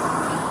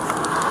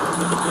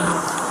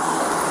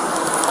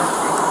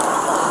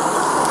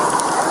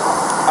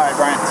 Alright,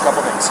 Brian, a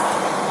couple things.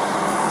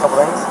 Couple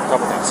things?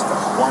 Couple things.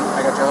 One,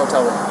 I got your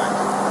hotel room tonight.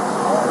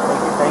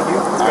 Thank you.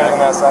 It's better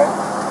than that side.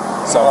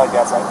 So, I like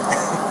that side.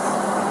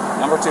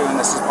 number two, and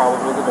this is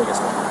probably the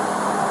biggest one.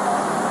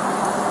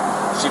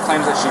 She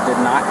claims that she did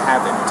not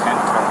have intent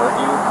to hurt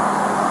you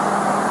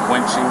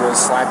when she was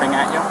slapping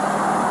at you.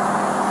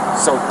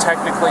 So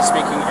technically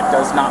speaking, it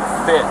does not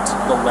fit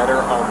the letter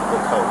of the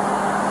code.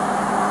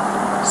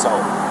 So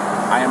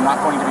I am not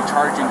going to be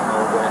charging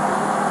her with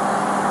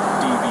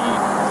DV.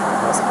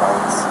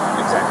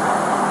 Exactly.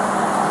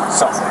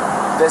 So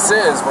this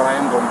is what I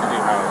am going to do,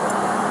 however.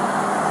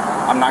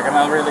 I'm not going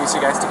to release you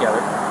guys together.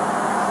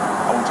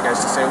 I want you guys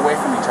to stay away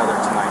from each other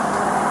tonight.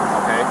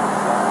 Okay?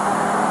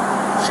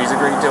 She's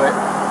agreed to it.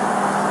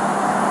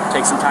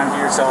 Take some time to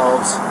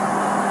yourselves.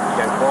 You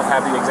guys both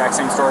have the exact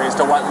same story as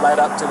to what led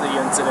up to the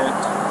incident.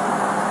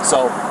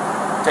 So,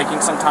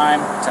 taking some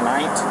time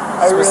tonight,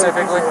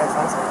 specifically,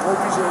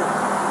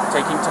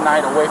 taking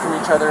tonight away from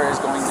each other is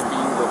going to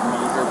be the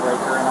major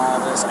breaker in all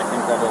of this. I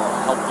think that will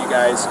help you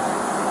guys,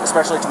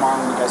 especially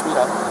tomorrow when you guys meet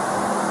up.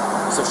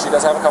 So she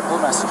does have a couple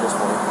of messages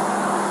for you.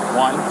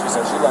 One, she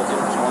says she loves you.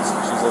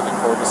 She's looking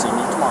forward to seeing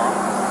you tomorrow.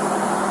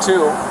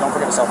 Two, don't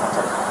forget a cell phone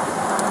charger.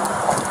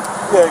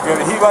 Yeah,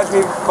 good. He watched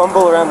me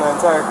fumble around the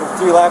entire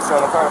 3 laps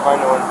around the car to find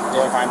one.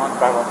 Did you find one?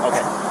 Find one. Okay.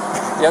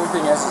 The other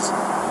thing is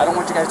I don't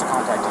want you guys to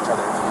contact each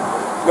other.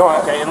 No,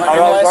 okay,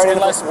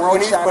 unless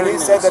world shattering when he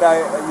said that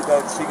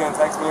she gonna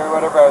text me or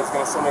whatever, I was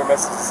gonna send her a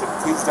message that said,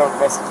 please don't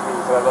message me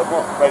because I love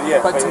you. But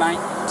yeah, but tonight,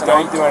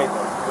 don't do anything.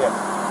 Yeah.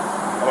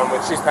 And I'm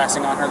with she's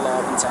passing on her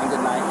love and saying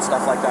goodnight and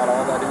stuff like that.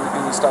 All that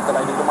ooh stuff that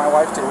I do to my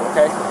wife too.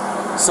 Okay,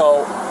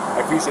 so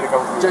I appreciate it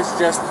coming from you.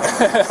 Just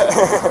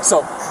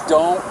so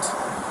don't.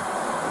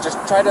 Just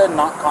try to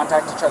not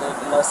contact each other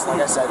unless, like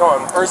I said,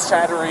 earth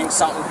shattering,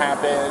 something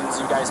happens,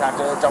 you guys have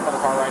to jump in the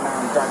car right now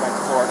and drive back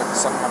to Florida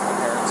because something happened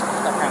with parents.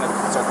 That kind of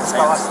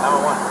circumstance.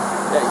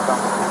 Yeah, you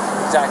don't.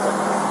 Exactly.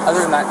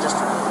 Other than that, just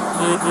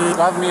go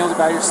have a meal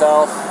by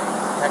yourself,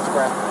 catch your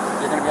breath.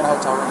 You're going to be in a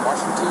hotel room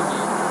watching TV.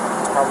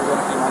 It's probably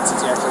been a few months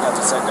since you actually got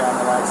to sit down,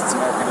 relax, and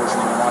some air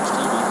conditioning and watch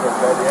TV.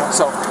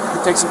 So,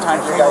 take some time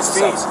for you guys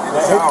to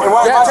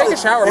yeah, take a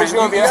shower, man. You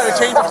got to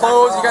change your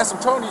clothes. You got some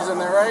Tonys in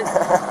there, right?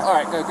 All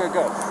right, good.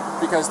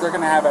 Because they're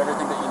going to have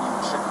everything that you need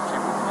to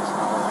shampoo,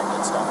 conditioner, all that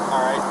good stuff.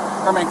 All right.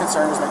 Her main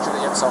concern is make sure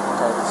that you have a cell phone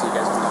charger so you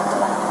guys can go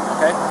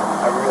tomorrow. Okay?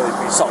 I really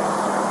appreciate it. So,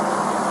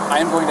 I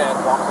am going to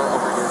walk her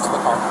over here to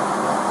the car.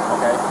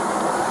 Okay?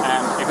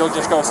 And if you'll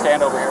just go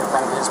stand over here in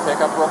front of his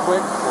pickup real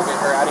quick. We'll get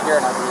her out of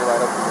here, and I'll give you right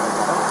over here.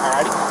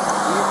 Alrighty?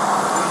 You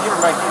give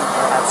it right here.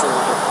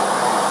 Absolutely.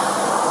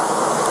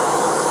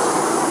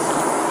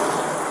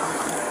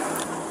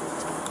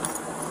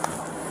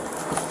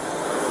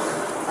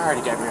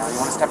 Alrighty, Gabrielle, you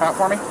want to step out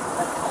for me?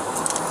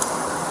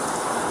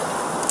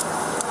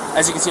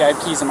 As you can see, I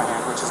have keys in my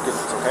hand, which is good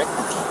news, okay?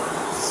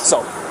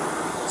 So,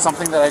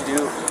 something that I do,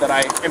 that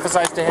I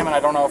emphasize to him, and I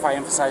don't know if I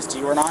emphasize to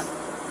you or not,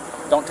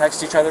 don't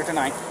text each other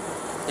tonight.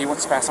 He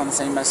wants to pass on the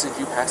same message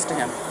you passed to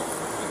him.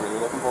 He's really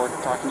looking forward to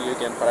talking to you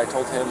again, but I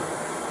told him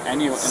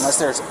and you, unless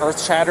there's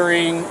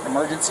earth-shattering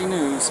emergency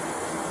news,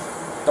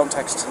 don't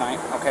text tonight,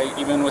 okay?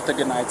 Even with the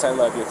good nights, I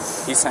love you.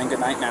 He's saying good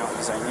night now.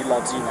 He's saying he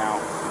loves you now,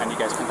 and you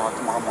guys can talk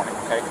tomorrow morning,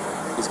 okay?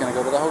 He's going to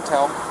go to the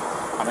hotel.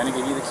 I'm going to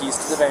give you the keys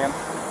to the van.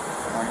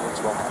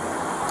 Which will happen.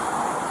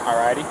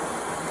 Alrighty?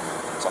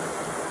 So,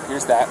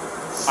 here's that.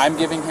 I'm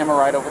giving him a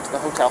ride over to the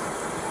hotel.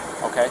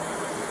 Okay?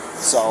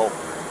 So,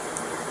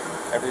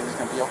 everything's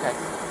going to be okay.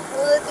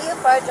 Will it be a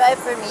far drive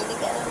for me to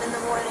get him in the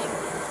morning?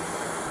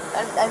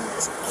 I'm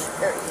just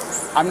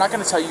curious. I'm not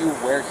going to tell you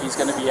where he's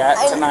going to be at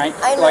tonight.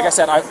 I know. Like I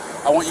said, I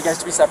want you guys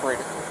to be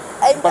separated.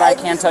 But I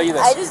can tell you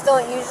this. I just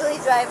don't usually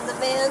drive the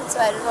van, so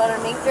I just want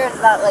to make sure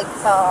it's not like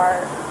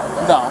far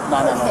away. No.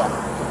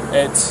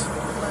 It's...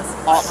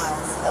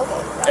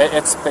 Okay.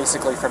 It's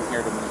basically from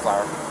here to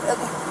Moonflower.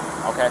 Okay.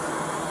 Okay?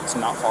 It's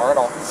not far at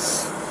all.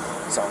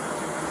 So,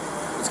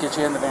 let's get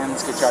you in the van,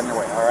 let's get you on your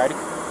way, alrighty?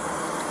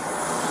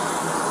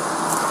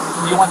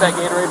 You want that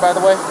Gatorade, by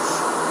the way?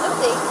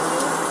 Okay.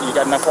 You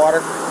got enough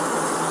water?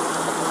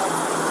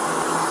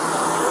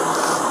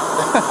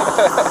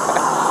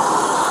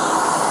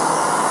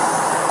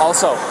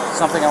 Also,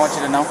 something I want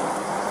you to know.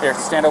 Here,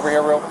 stand over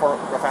here real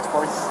fast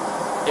for me.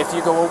 If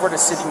you go over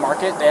to City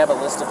Market, they have a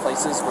list of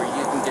places where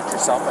you can get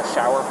yourself a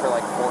shower for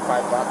like $4 or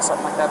 $5,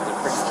 something like that. They're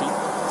pretty cheap.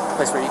 A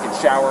place where you can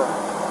shower,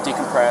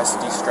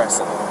 decompress, de-stress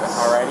a little bit,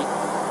 alrighty?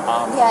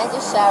 Yeah, I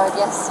just showered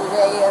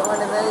yesterday at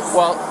one of those.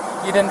 Well,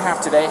 you didn't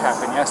have today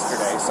happen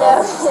yesterday,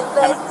 so...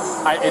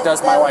 it does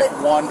my wife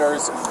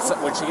wonders.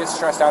 When she gets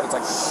stressed out, it's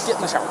like, get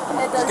in the shower.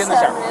 Come on, just get in the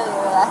shower. Really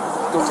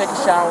relaxing. Go take a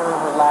shower,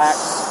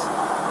 relax.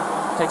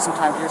 Take some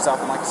time for yourself,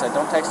 and like I said,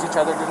 don't text each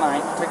other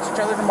tonight. Text each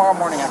other tomorrow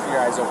morning after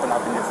your eyes open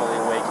up and you're fully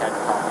awake, had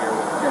your coffee,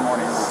 your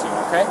morning routine,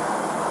 okay?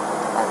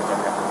 Alright,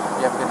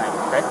 Gabrielle. You have a good night,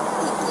 okay?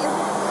 Thank you.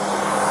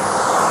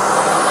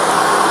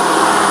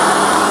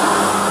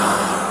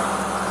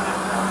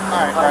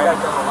 Alright, I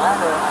got the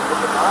ladder, I get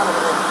it on, and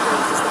then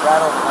it's just the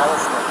rattle of the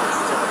rattlesnake.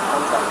 It's just like it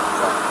comes out.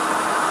 So.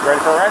 You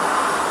ready for a ride?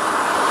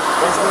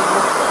 Where's the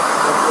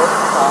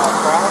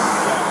crown?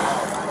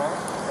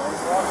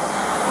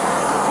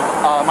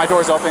 My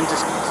door's open,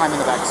 just climb in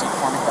the back seat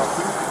for me.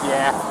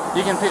 Yeah,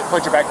 you can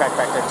put your backpack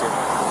back there too.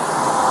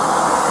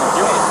 Thank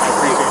you. I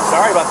appreciate it.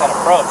 Sorry about that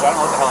approach. I don't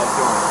know what the hell I'm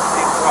doing.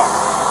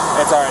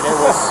 It's alright, it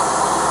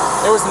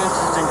was an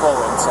interesting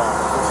pull-in, so.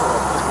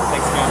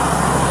 Thanks again.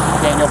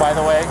 Daniel, by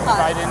the way, if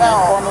I didn't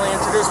formally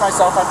introduce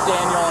myself, I'm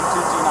Daniel, I'm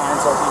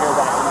 229, so if you hear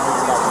that, you know who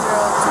you're talking to.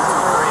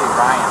 223,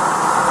 Ryan.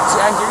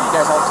 See, I hear you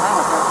guys all the time.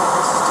 I've been with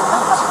this is too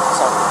much.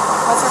 So,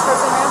 What's your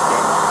first name?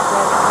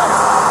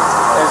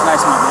 it was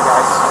nice meeting you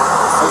guys.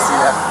 We'll see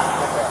ya.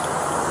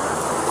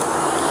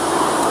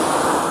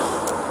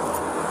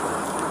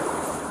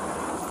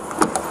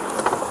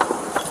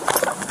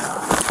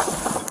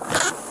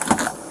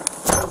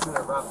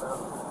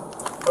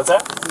 What's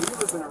that?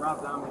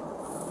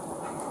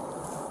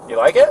 You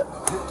like it?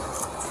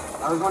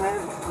 I was wondering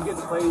if you get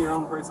to play your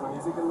own personal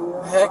music in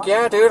the Heck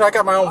yeah, dude. I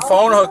got my own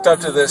phone hooked up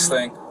to this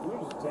thing.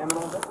 You're just jamming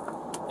all day.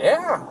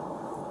 Yeah.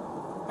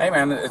 Hey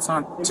man, it's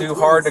not too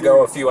hard to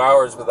go a few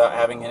hours without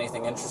having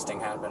anything interesting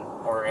happen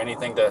or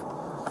anything to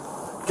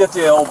get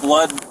the old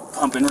blood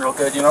pumping real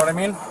good, you know what I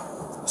mean?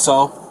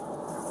 So.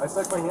 I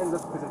stuck my hands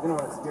up because I didn't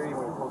want to scare you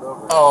when you pulled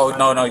over. Oh,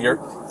 no, you're...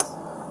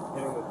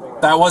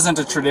 That wasn't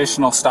a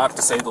traditional stop,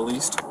 to say the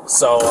least,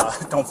 so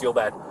don't feel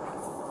bad.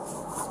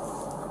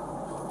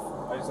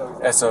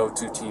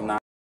 SO2T9.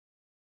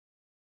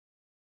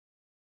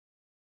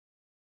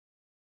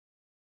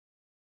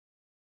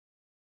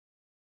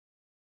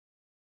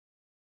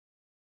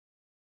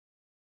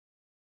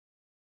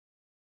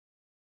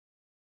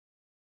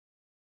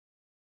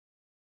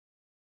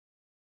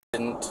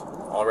 Didn't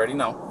already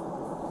know.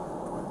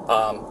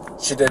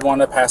 She did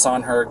want to pass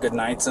on her good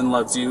nights and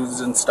loves yous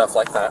and stuff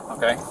like that,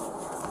 okay?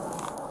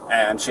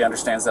 And she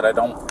understands that I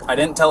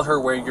didn't tell her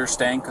where you're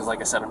staying, because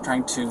like I said, I'm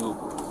trying to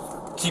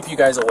keep you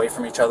guys away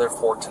from each other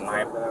for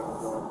tonight.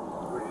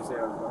 Where did you say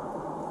I was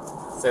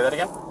going? Say that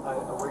again?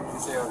 Where did you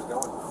say I was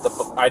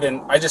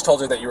going? I just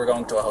told her that you were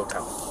going to a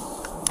hotel.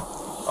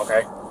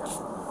 Okay?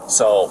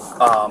 So,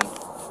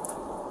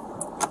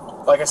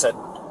 like I said,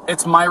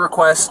 it's my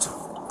request,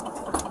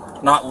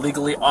 not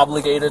legally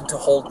obligated to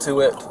hold to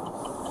it,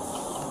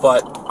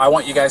 but I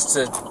want you guys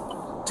to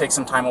take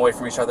some time away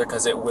from each other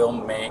because it will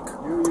make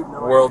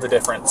world of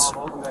difference.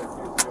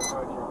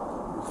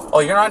 Oh,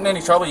 you're not in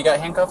any trouble? You got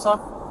handcuffs on?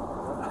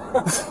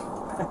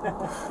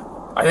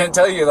 I didn't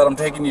tell you that I'm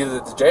taking you to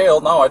the jail.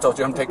 No, I told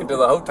you I'm taking you to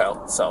the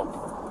hotel. So,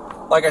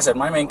 like I said,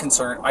 my main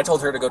concern, I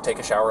told her to go take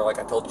a shower like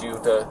I told you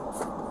to,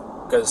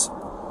 because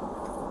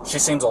she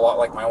seems a lot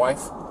like my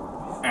wife.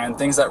 And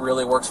things that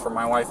really works for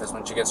my wife is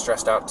when she gets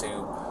stressed out to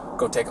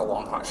go take a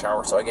long hot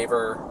shower. So I gave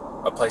her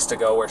a place to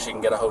go where she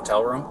can get a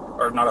hotel room,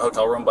 or not a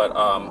hotel room, but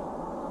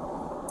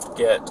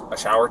get a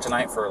shower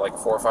tonight for like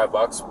 $4 or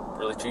 $5,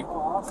 really cheap.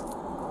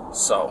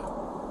 So,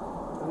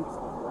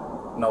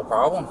 no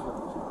problem.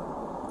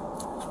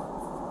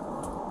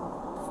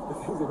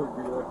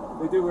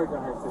 They do work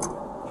on her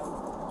too.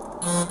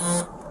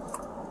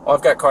 Well,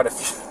 I've got quite a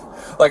few.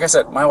 Like I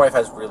said, my wife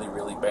has really,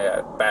 really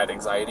bad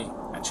anxiety,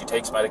 and she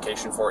takes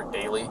medication for it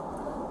daily,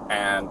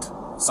 and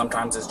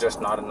sometimes it's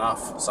just not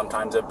enough.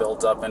 Sometimes it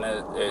builds up and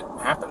it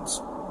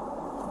happens.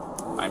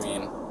 I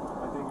mean,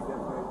 I think you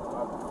definitely,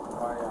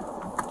 my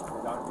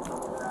doctor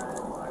told me that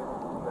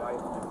I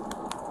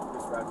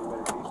prescribed me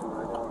medication, but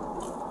I don't want to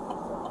push it.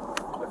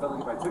 So I felt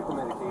like if I took the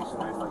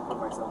medication, I'd like put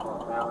myself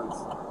off balance,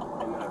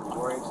 and then I'd be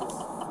more anxious.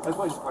 That's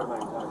why it's part of my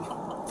anxiety.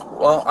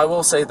 well, I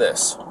will say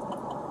this.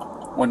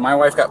 When my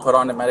wife got put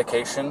on the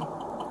medication,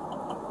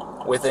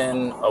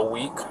 within a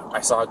week,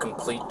 I saw a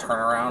complete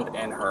turnaround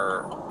in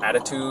her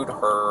attitude,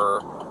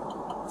 her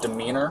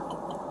demeanor.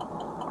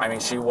 I mean,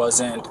 she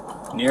wasn't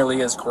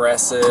nearly as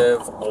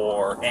aggressive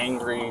or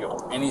angry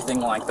or anything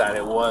like that.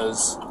 It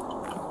was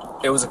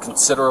a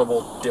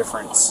considerable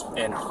difference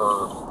in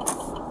her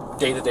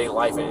day-to-day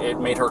life. It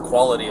made her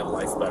quality of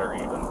life better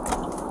even.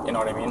 You know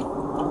what I mean?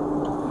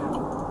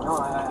 No,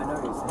 I know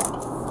what you're saying.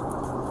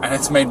 And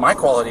it's made my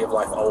quality of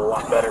life a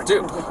lot better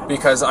too,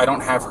 because I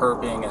don't have her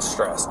being as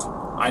stressed.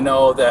 I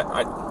know that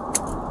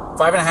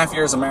 5.5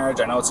 years of marriage,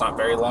 I know it's not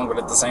very long, but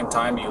at the same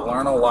time, you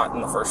learn a lot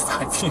in the first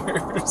 5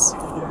 years.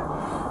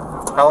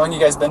 How long you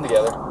guys been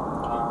together?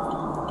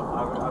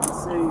 I would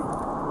say,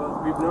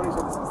 well, we've known each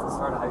other since the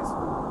start of high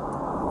school.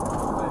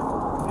 But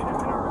in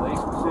our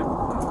relationship,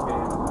 it's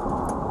been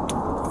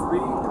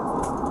 3 years.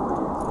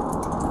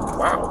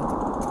 Wow.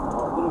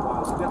 A little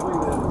while. So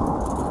definitely the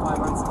 5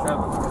 months of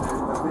traveling together,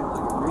 there's been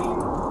like a green,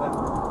 but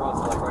we're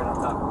also like right on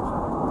top of each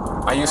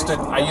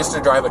other. I used to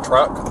drive a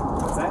truck.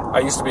 What's that? I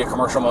used to be a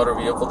commercial motor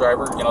vehicle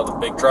driver, you know, the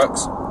big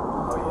trucks.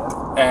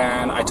 Oh,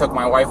 And I took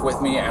my wife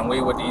with me, and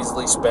we would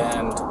easily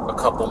spend a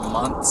couple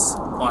months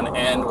on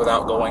end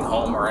without going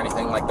home or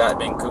anything like that,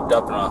 being cooped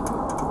up in a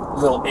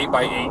little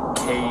 8x8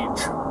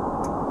 cage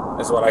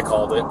is what I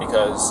called it,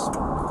 because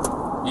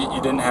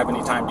you didn't have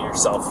any time to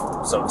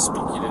yourself, so to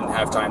speak. You didn't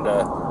have time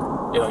to,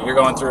 you know, you're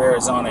going through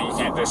Arizona, you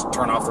can't just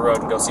turn off the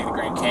road and go see the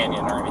Grand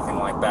Canyon or anything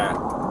like that.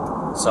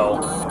 So,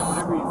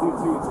 whatever you do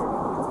too, it's like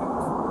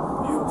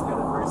you look at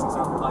a person,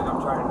 something like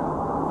I'm trying to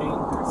paint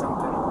or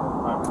something,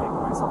 or I'm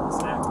making myself a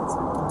snack. It's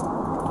like,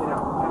 you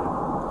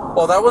know.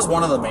 well, that was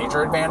one of the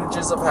major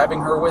advantages of having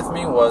her with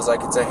me, was I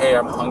could say, hey,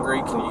 I'm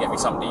hungry, can you get me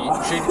something to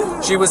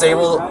eat? She was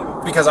able,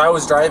 because I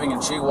was driving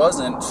and she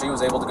wasn't, she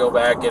was able to go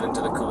back, get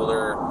into the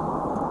cooler,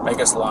 make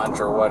us lunch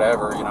or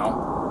whatever, you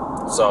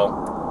know.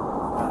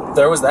 So,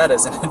 there was that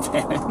as an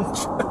advantage.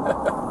 If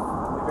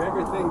you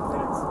ever think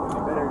that it would be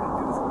better to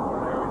do this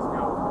before I always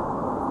go,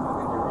 I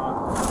think you're wrong.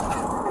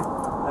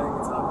 I think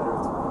it's not better.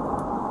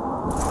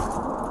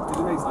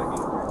 Because it makes life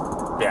easier.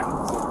 Yeah.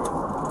 So good.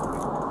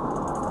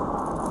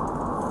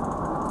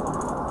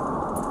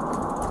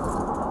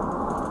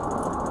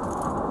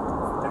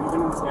 Have you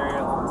been in this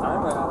area a long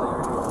time?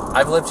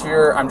 I've lived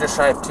here, I'm just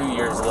shy of 2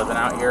 years living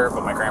out here,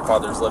 but my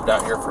grandfather's lived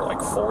out here for like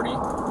 40.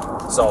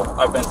 So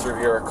I've been through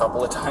here a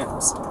couple of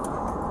times.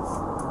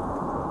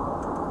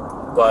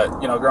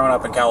 But, you know, growing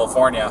up in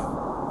California,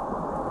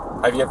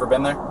 have you ever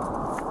been there?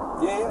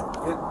 Yeah.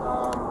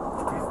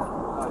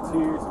 2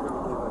 years ago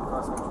we did a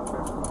cross-country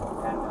trip,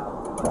 and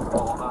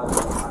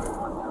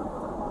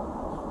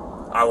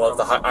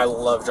I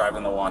love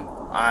driving the one.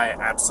 I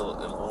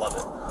absolutely love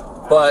it.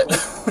 But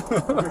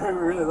we're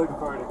really looking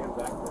forward to getting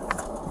back there.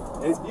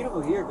 And it's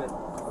beautiful here, but the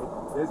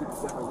desert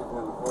is definitely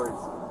different than before.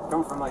 It's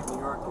coming from like New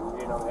York and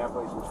being on the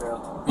Appalachian Trail.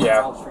 Yeah.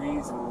 It's all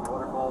trees and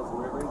waterfalls and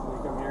rivers, and you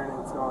come here and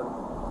it's going.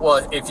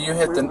 well, if you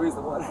hit Where's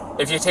the water?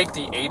 if you take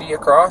the 80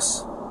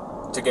 across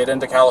to get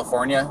into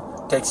California,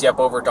 takes you up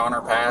over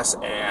Donner Pass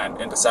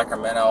and into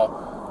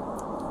Sacramento.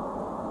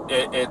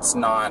 It's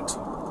not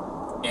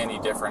any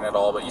different at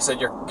all. But you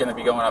said you're going to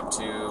be going up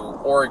to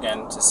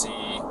Oregon to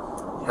see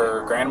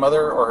her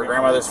grandmother or her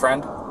grandmother's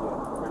friend.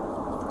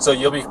 Yeah. So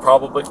you'll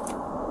probably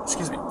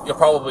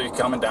be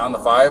coming down the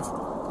 5.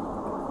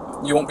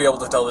 You won't be able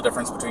to tell the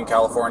difference between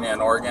California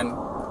and Oregon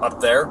up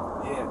there.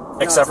 Yeah.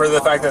 Except for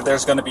the fact that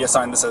there's going to be a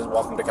sign that says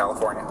 "Welcome to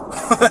California."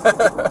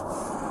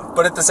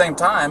 But at the same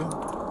time,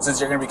 since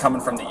you're going to be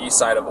coming from the east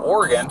side of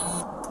Oregon,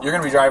 you're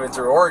going to be driving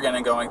through Oregon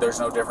and going, there's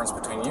no difference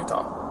between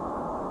Utah.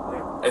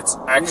 It's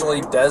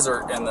actually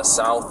desert in the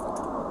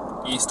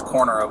southeast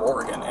corner of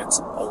Oregon. It's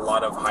a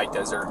lot of high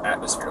desert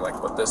atmosphere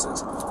like what this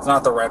is. It's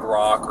not the Red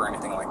Rock or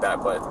anything like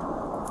that, but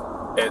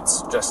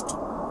it's just,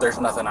 there's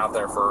nothing out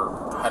there for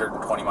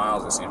 120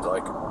 miles, it seems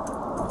like.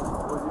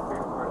 What was your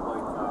favorite part of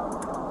like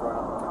growing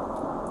up?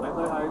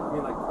 I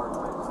mean like parks.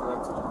 I just know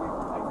I'm such a big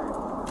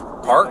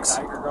hiker. Parks?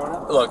 Like hiker growing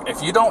up? Look,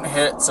 if you don't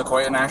hit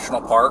Sequoia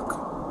National Park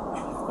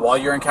while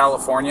you're in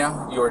California,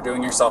 you are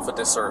doing yourself a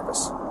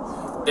disservice.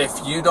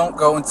 If you don't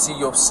go and see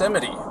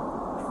Yosemite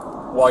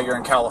while you're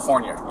in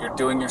California, you're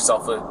doing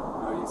yourself a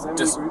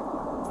Yosemite,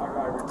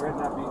 I regret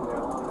not being there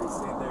long. We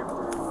stayed there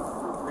for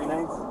 3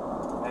 nights,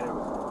 and it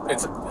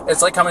was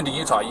it's like coming to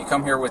Utah. You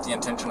come here with the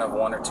intention of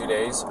 1 or 2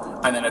 days,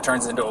 and then it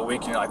turns into a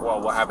week, and you're like,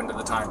 well, what happened to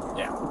the time?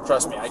 Yeah,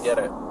 trust me, I get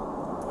it.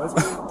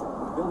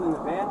 Building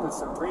the van was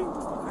so great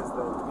because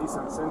the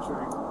Nissan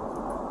Sentra,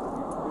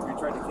 if you're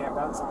trying to camp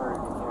out somewhere, you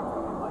can camp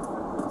in like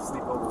the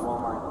sleepover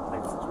Walmart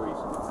type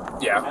situations.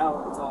 Yeah. But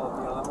now it's all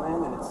BLM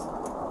land, and it's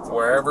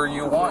wherever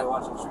you want.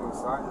 Watching shooting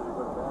stars as we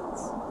go to bed.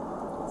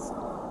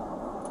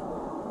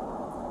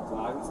 So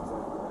I was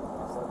excited for that.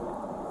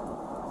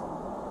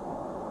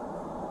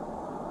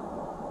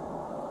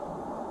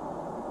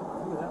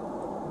 Look at that.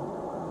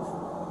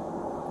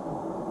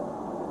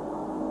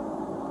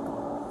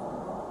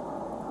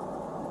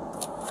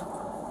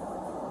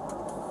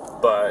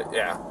 But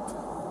yeah,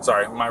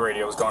 sorry, my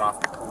radio was going off.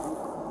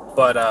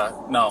 But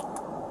no,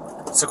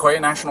 Sequoia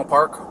National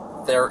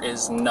Park, there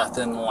is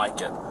nothing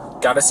like it.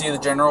 Gotta see the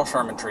General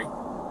Sherman tree.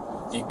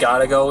 You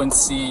gotta go and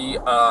see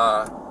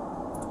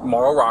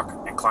Morro Rock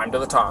and climb to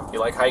the top. You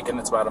like hiking,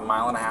 it's about a 1.5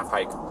 mile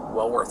hike.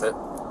 Well worth it.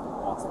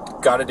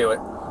 Gotta do it.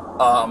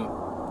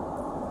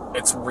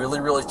 It's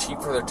really, really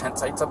cheap for their tent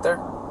sites up there.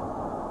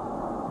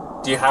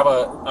 Do you have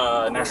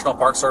a National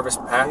Park Service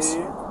pass?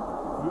 Yeah.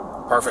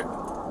 Perfect.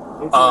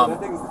 That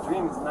thing's the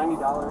dream. It's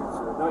 $90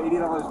 or no,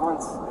 $80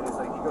 once, and it's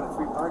like you go to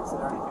 3 parks, it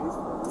already pays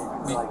for it.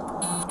 It's like 8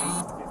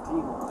 to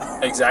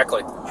 15.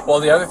 Exactly. Well,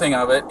 the other thing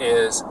of it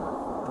is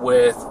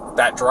with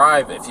that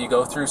drive, if you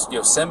go through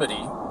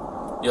Yosemite,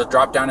 you'll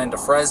drop down into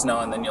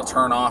Fresno, and then you'll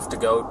turn off to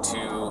go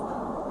to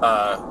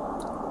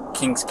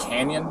Kings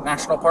Canyon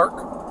National Park.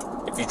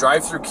 If you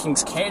drive through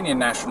Kings Canyon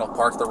National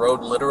Park, the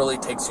road literally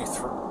takes you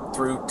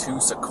through to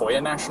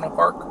Sequoia National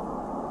Park.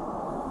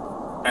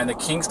 And the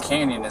Kings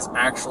Canyon is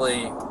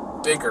actually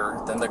bigger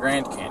than the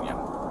Grand Canyon.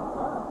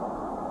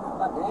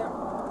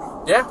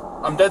 Yeah,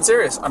 I'm dead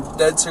serious.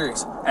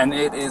 And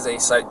it is a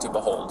sight to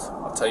behold.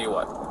 I'll tell you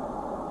what.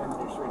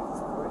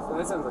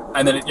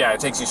 And then it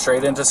takes you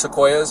straight into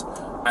Sequoias.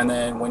 And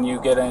then when you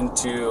get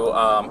into,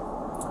 I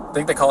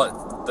think they call it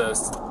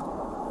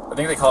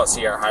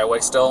Sierra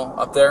Highway still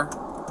up there.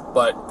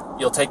 But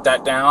you'll take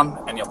that down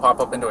and you'll pop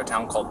up into a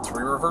town called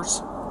Three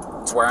Rivers.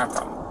 It's where I'm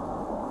from.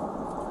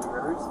 Three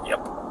Rivers?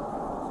 Yep.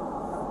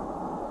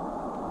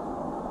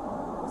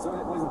 So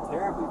it wasn't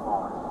terribly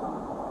far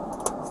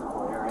from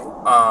Sequoia, right?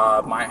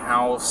 My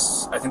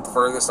house, I think the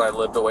furthest I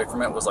lived away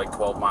from it was like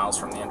 12 miles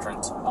from the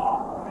entrance.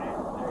 Oh,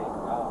 man, there you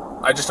go.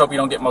 I just hope you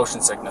don't get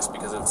motion sickness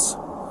because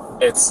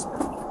it's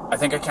I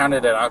think I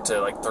counted it out to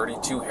like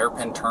 32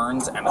 hairpin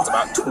turns, and it's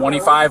about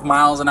 25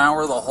 miles an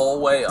hour the whole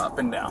way up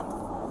and down.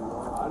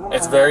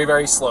 It's very,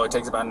 very slow. It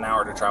takes about an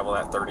hour to travel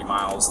that 30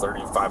 miles,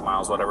 35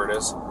 miles, whatever it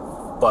is.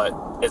 But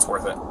it's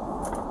worth it. I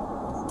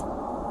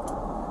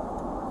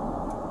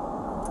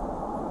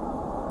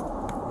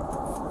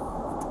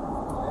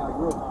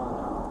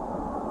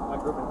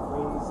grew up in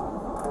Queens,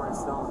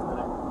 Forest Hills, and then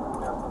I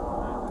moved out to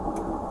Long Island.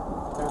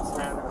 Kind of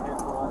surrounded a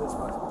handful of others,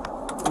 but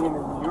being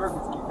in New York,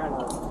 you kind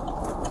of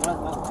not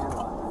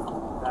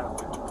landlocked that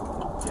way. To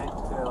get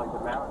to like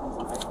the mountains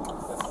and hiking,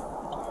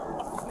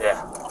 Yeah.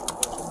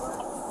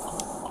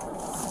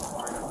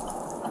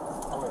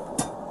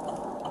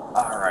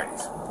 Alrighty,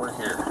 we're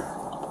here.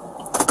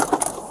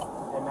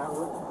 And now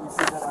you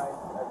said that I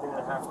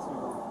didn't have to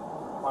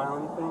file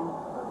anything?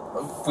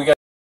 We got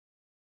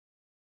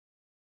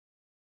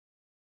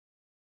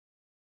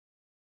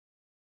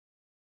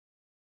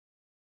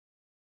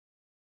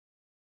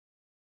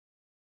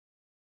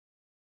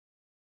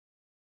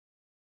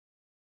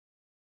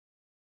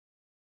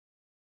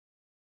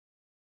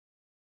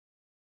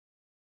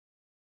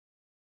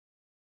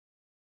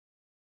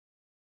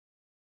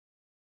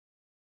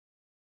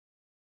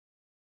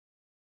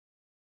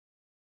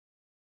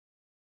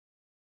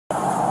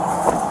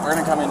We're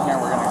going to come in here,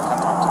 we're going to come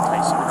talk to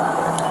Tyson real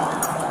quick.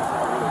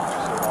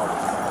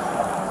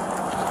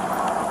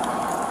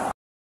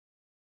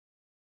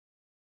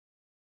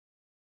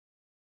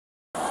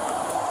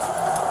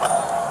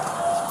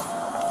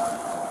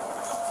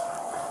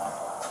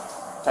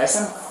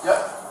 Tyson? Yep.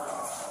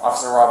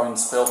 Officer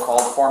Robbins Phil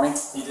called for me.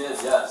 He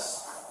did,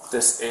 yes.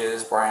 This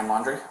is Brian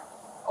Laundrie.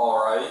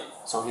 Alrighty.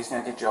 So he's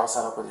going to get you all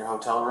set up with your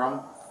hotel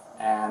room,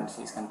 and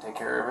he's going to take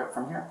care of it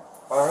from here.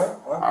 Alright.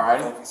 Well,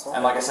 Alrighty? thank you so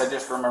And like I said,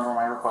 just remember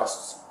my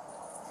requests.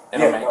 I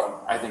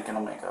think it'll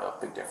make a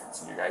big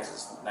difference in you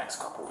guys' next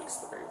couple weeks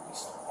at the very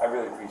least. I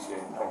really appreciate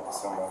it. Thank you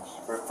so much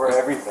for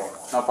everything.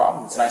 No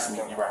problem. It's nice to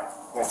meet you, Brian.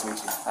 Nice to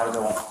meet you. Have a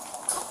good one.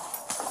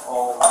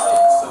 All right.